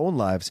going through our own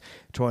lives,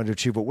 trying to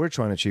achieve what we're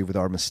trying to achieve with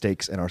our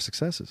mistakes and our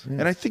successes.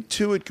 And I think,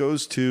 too, it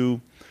goes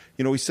to,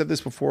 we said this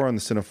before on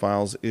the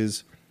Cinephiles,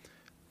 is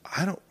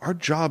our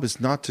job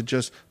is not to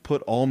just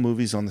put all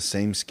movies on the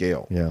same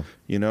scale.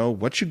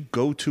 What you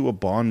go to a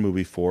Bond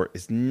movie for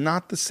is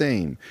not the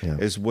same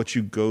as what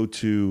you go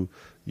to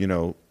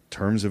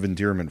Terms of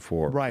Endearment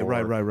for. Right.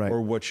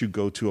 Or what you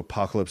go to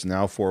Apocalypse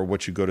Now for, or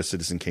what you go to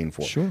Citizen Kane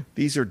for. Sure.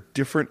 These are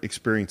different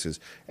experiences.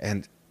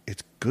 And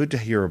it's good to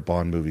hear of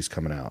Bond movies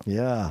coming out.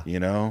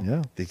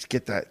 They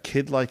get that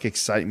kid-like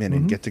excitement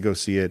and get to go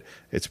see it.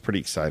 It's pretty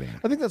exciting.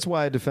 I think that's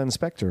why I defend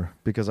Spectre,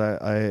 because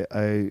I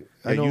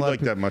know you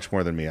like that much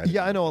more than me.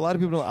 I know a lot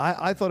of people.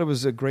 I thought it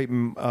was a great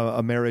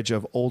a marriage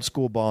of old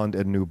school Bond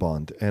and new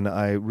Bond, and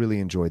I really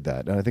enjoyed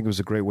that. And I think it was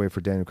a great way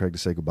for Daniel Craig to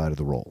say goodbye to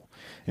the role.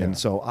 And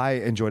so I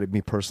enjoyed it, me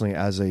personally,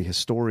 as a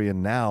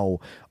historian now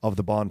of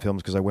the Bond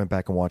films, because I went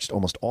back and watched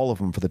almost all of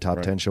them for the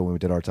top 10 show when we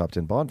did our top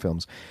 10 Bond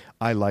films.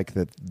 I like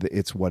that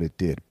it's what it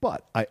did,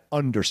 but I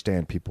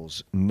understand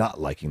people's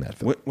not liking that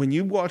film. When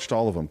you watched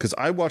all of them, because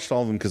I watched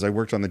all of them because I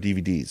worked on the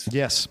DVDs.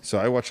 Yes. So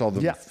I watched all of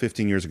them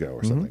 15 years ago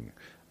or something.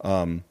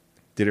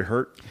 Did it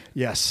hurt?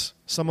 Yes.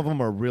 Some of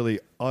them are really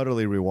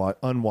utterly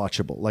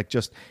unwatchable, like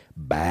just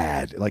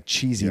bad, like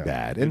cheesy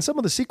bad. And some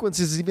of the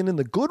sequences, even in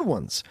the good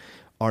ones,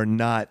 are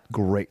not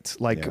great.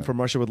 Like from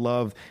Russia with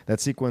Love, that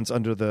sequence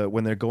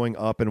when they're going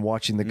up and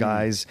watching the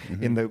guys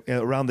in the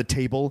around the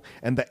table,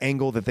 and the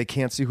angle that they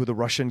can't see who the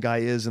Russian guy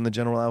is in the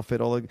general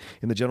outfit,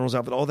 in the general's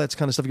outfit, all that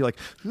kind of stuff. You're like,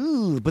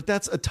 ooh, but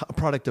that's a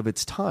product of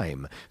its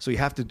time, so you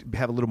have to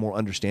have a little more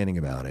understanding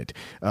about it.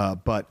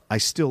 But I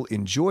still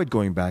enjoyed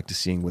going back to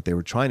seeing what they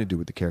were trying to do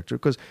with the character,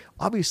 because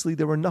obviously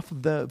there were enough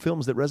of the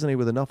films that resonated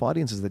with enough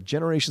audiences that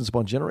generations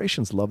upon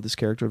generations love this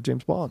character of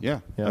James Bond.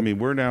 I mean,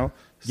 we're now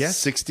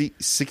 60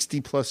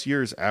 plus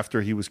years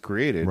after he was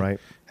created,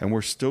 and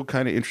we're still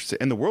kind of interested,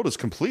 and the world is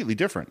completely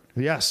different.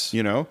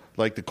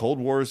 Like the Cold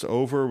War is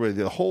over, where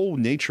the whole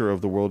nature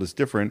of the world is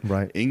different.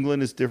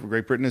 England is different,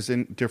 Great Britain is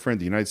different,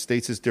 the United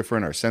States is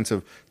different, our sense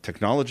of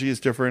technology is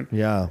different,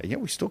 and yet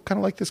we still kind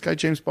of like this guy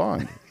James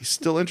Bond. He's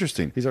still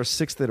interesting. He's our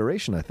 6th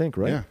iteration, I think,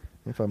 right?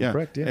 If I'm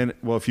correct, And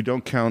well, if you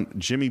don't count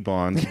Jimmy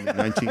Bond,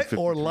 1950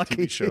 or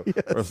Lucky TV show,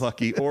 or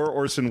Lucky, or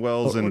Orson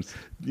Welles and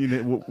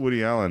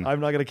Woody Allen. I'm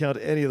not going to count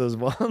any of those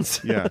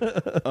Bonds.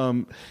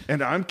 And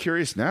I'm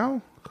curious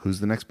now, who's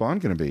the next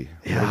Bond going to be?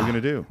 What are we going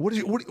to do?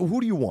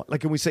 Who do you want?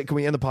 Like, can we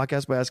end the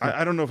podcast by asking?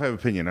 I don't know if I have an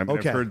opinion.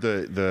 I've heard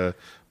the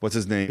what's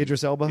his name?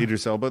 Idris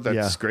Elba.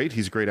 That's great.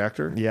 He's a great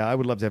actor. Yeah, I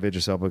would love to have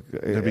Idris Elba.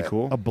 That'd be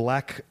cool. A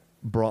black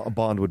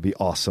Bond would be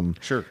awesome.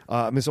 Sure.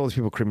 I mean, all these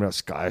people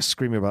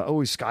screaming about, oh,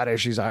 he's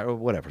Scottish, he's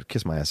whatever.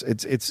 Kiss my ass.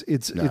 He's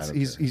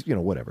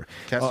whatever.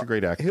 Cast a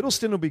great actor.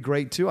 Hiddleston would be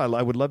great too.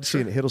 I would love to see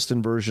a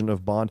Hiddleston version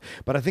of Bond,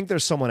 but I think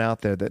there's someone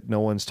out there that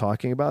no one's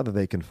talking about that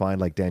they can find,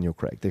 like Daniel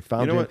Craig. They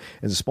found him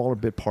in the smaller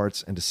bit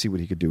parts, and to see what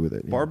he could do with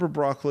it. Barbara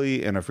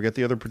Broccoli, and I forget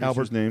the other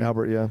producer's name.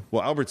 Albert.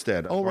 Well, Albert's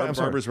dead. Oh, right.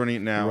 Barbara's running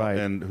it now,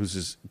 and who's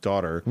his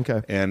daughter.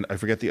 Okay. And I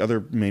forget the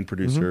other main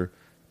producer.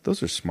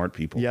 Those are smart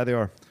people. Yeah, they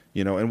are.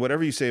 And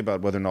whatever you say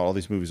about whether or not all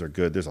these movies are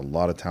good, there's a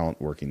lot of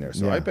talent working there.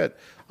 So I bet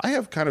I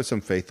have kind of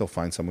some faith they'll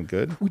find someone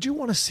good. Would you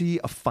want to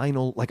see a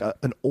final, like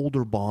an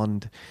older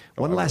Bond?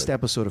 One last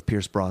episode of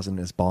Pierce Brosnan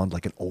as Bond,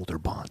 like an older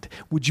Bond.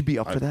 Would you be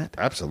up for that?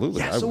 Absolutely.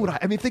 Yeah, so would I.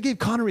 I mean, if they gave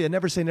Connery a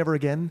Never Say Never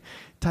Again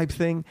type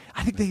thing,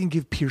 I think they can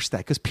give Pierce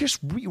that, because Pierce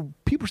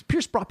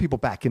brought people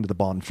back into the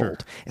Bond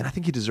fold, and I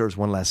think he deserves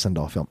one last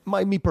send-off film.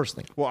 Me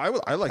personally.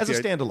 Well, I like as a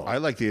standalone. I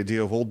like the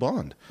idea of old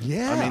Bond.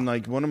 Yeah. I mean,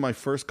 like one of my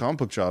first comic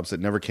book jobs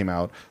that never came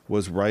out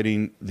was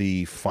writing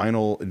the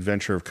final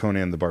adventure of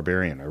Conan the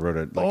Barbarian. I wrote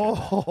it.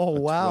 Wow.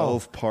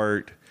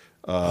 12-part.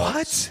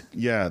 What?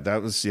 Yeah,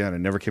 that was. Yeah, and it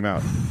never came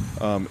out.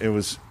 It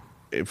was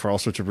for all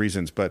sorts of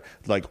reasons, but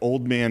like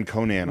Old Man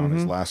Conan on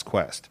his last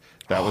quest.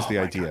 That was the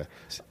idea.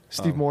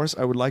 Steve Morris,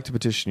 I would like to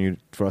petition you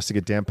for us to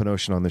get Dan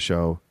Panosian on the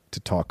show to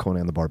talk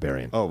Conan the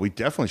Barbarian. Oh, we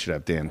definitely should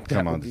have Dan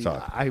come on to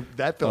talk.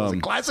 That film is a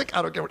classic.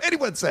 I don't care what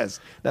anyone says.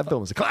 That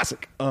film is a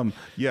classic.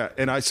 Yeah,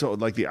 and I saw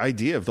like the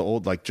idea of the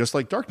old, like just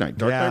like Dark Knight.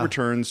 Dark Knight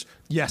Returns.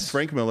 Yes.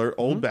 Frank Miller,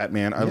 old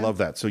Batman. I love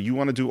that. So you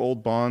want to do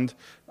old Bond?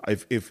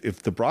 If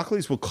the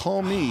Broccolis will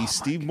call me,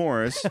 Steve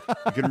Morris,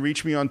 you can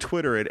reach me on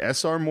Twitter at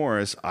SR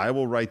Morris. I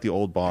will write the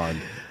old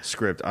Bond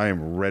script. I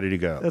am ready to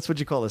go. That's what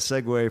you call a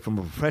segue from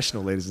a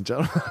professional, ladies and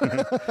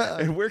gentlemen.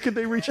 And where can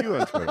they reach you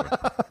on Twitter?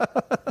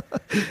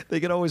 They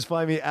can always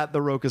find me at The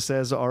Rocha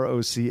Says,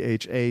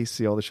 ROCHA.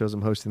 See all the shows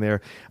I'm hosting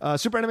there.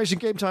 Super Animation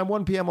Game Time,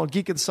 1 p.m. on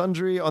Geek and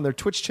Sundry on their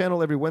Twitch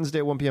channel every Wednesday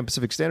at 1 p.m.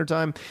 Pacific Standard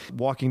Time.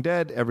 Walking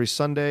Dead every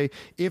Sunday.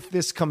 If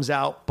this comes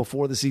out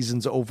before the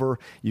season's over,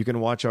 you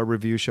can watch our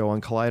review show on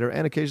Collider.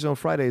 And occasionally on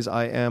Fridays,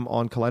 I am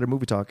on Collider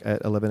Movie Talk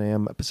at 11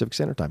 a.m. Pacific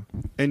Standard Time.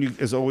 And you,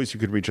 as always, you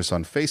could reach us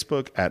on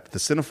Facebook at The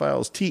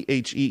Cinephiles,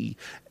 THECINE-FILES.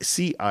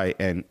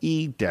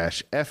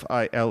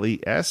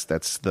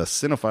 That's The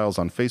Cinephiles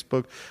on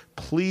Facebook.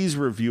 Please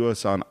review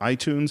us on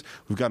iTunes.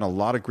 We've gotten a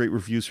lot of great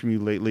reviews from you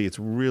lately. It's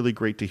really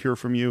great to hear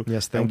from you.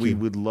 Yes, thank you. And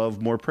we would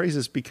love more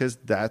praises because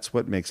that's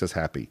what makes us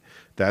happy.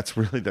 That's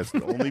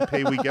the only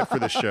pay we get for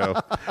the show.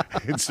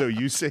 And so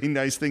you saying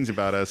nice things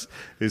about us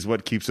is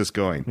what keeps us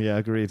going. Yeah,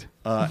 agreed.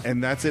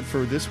 And that's it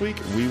for this week.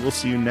 We will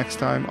see you next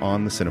time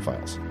on The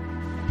Cinephiles.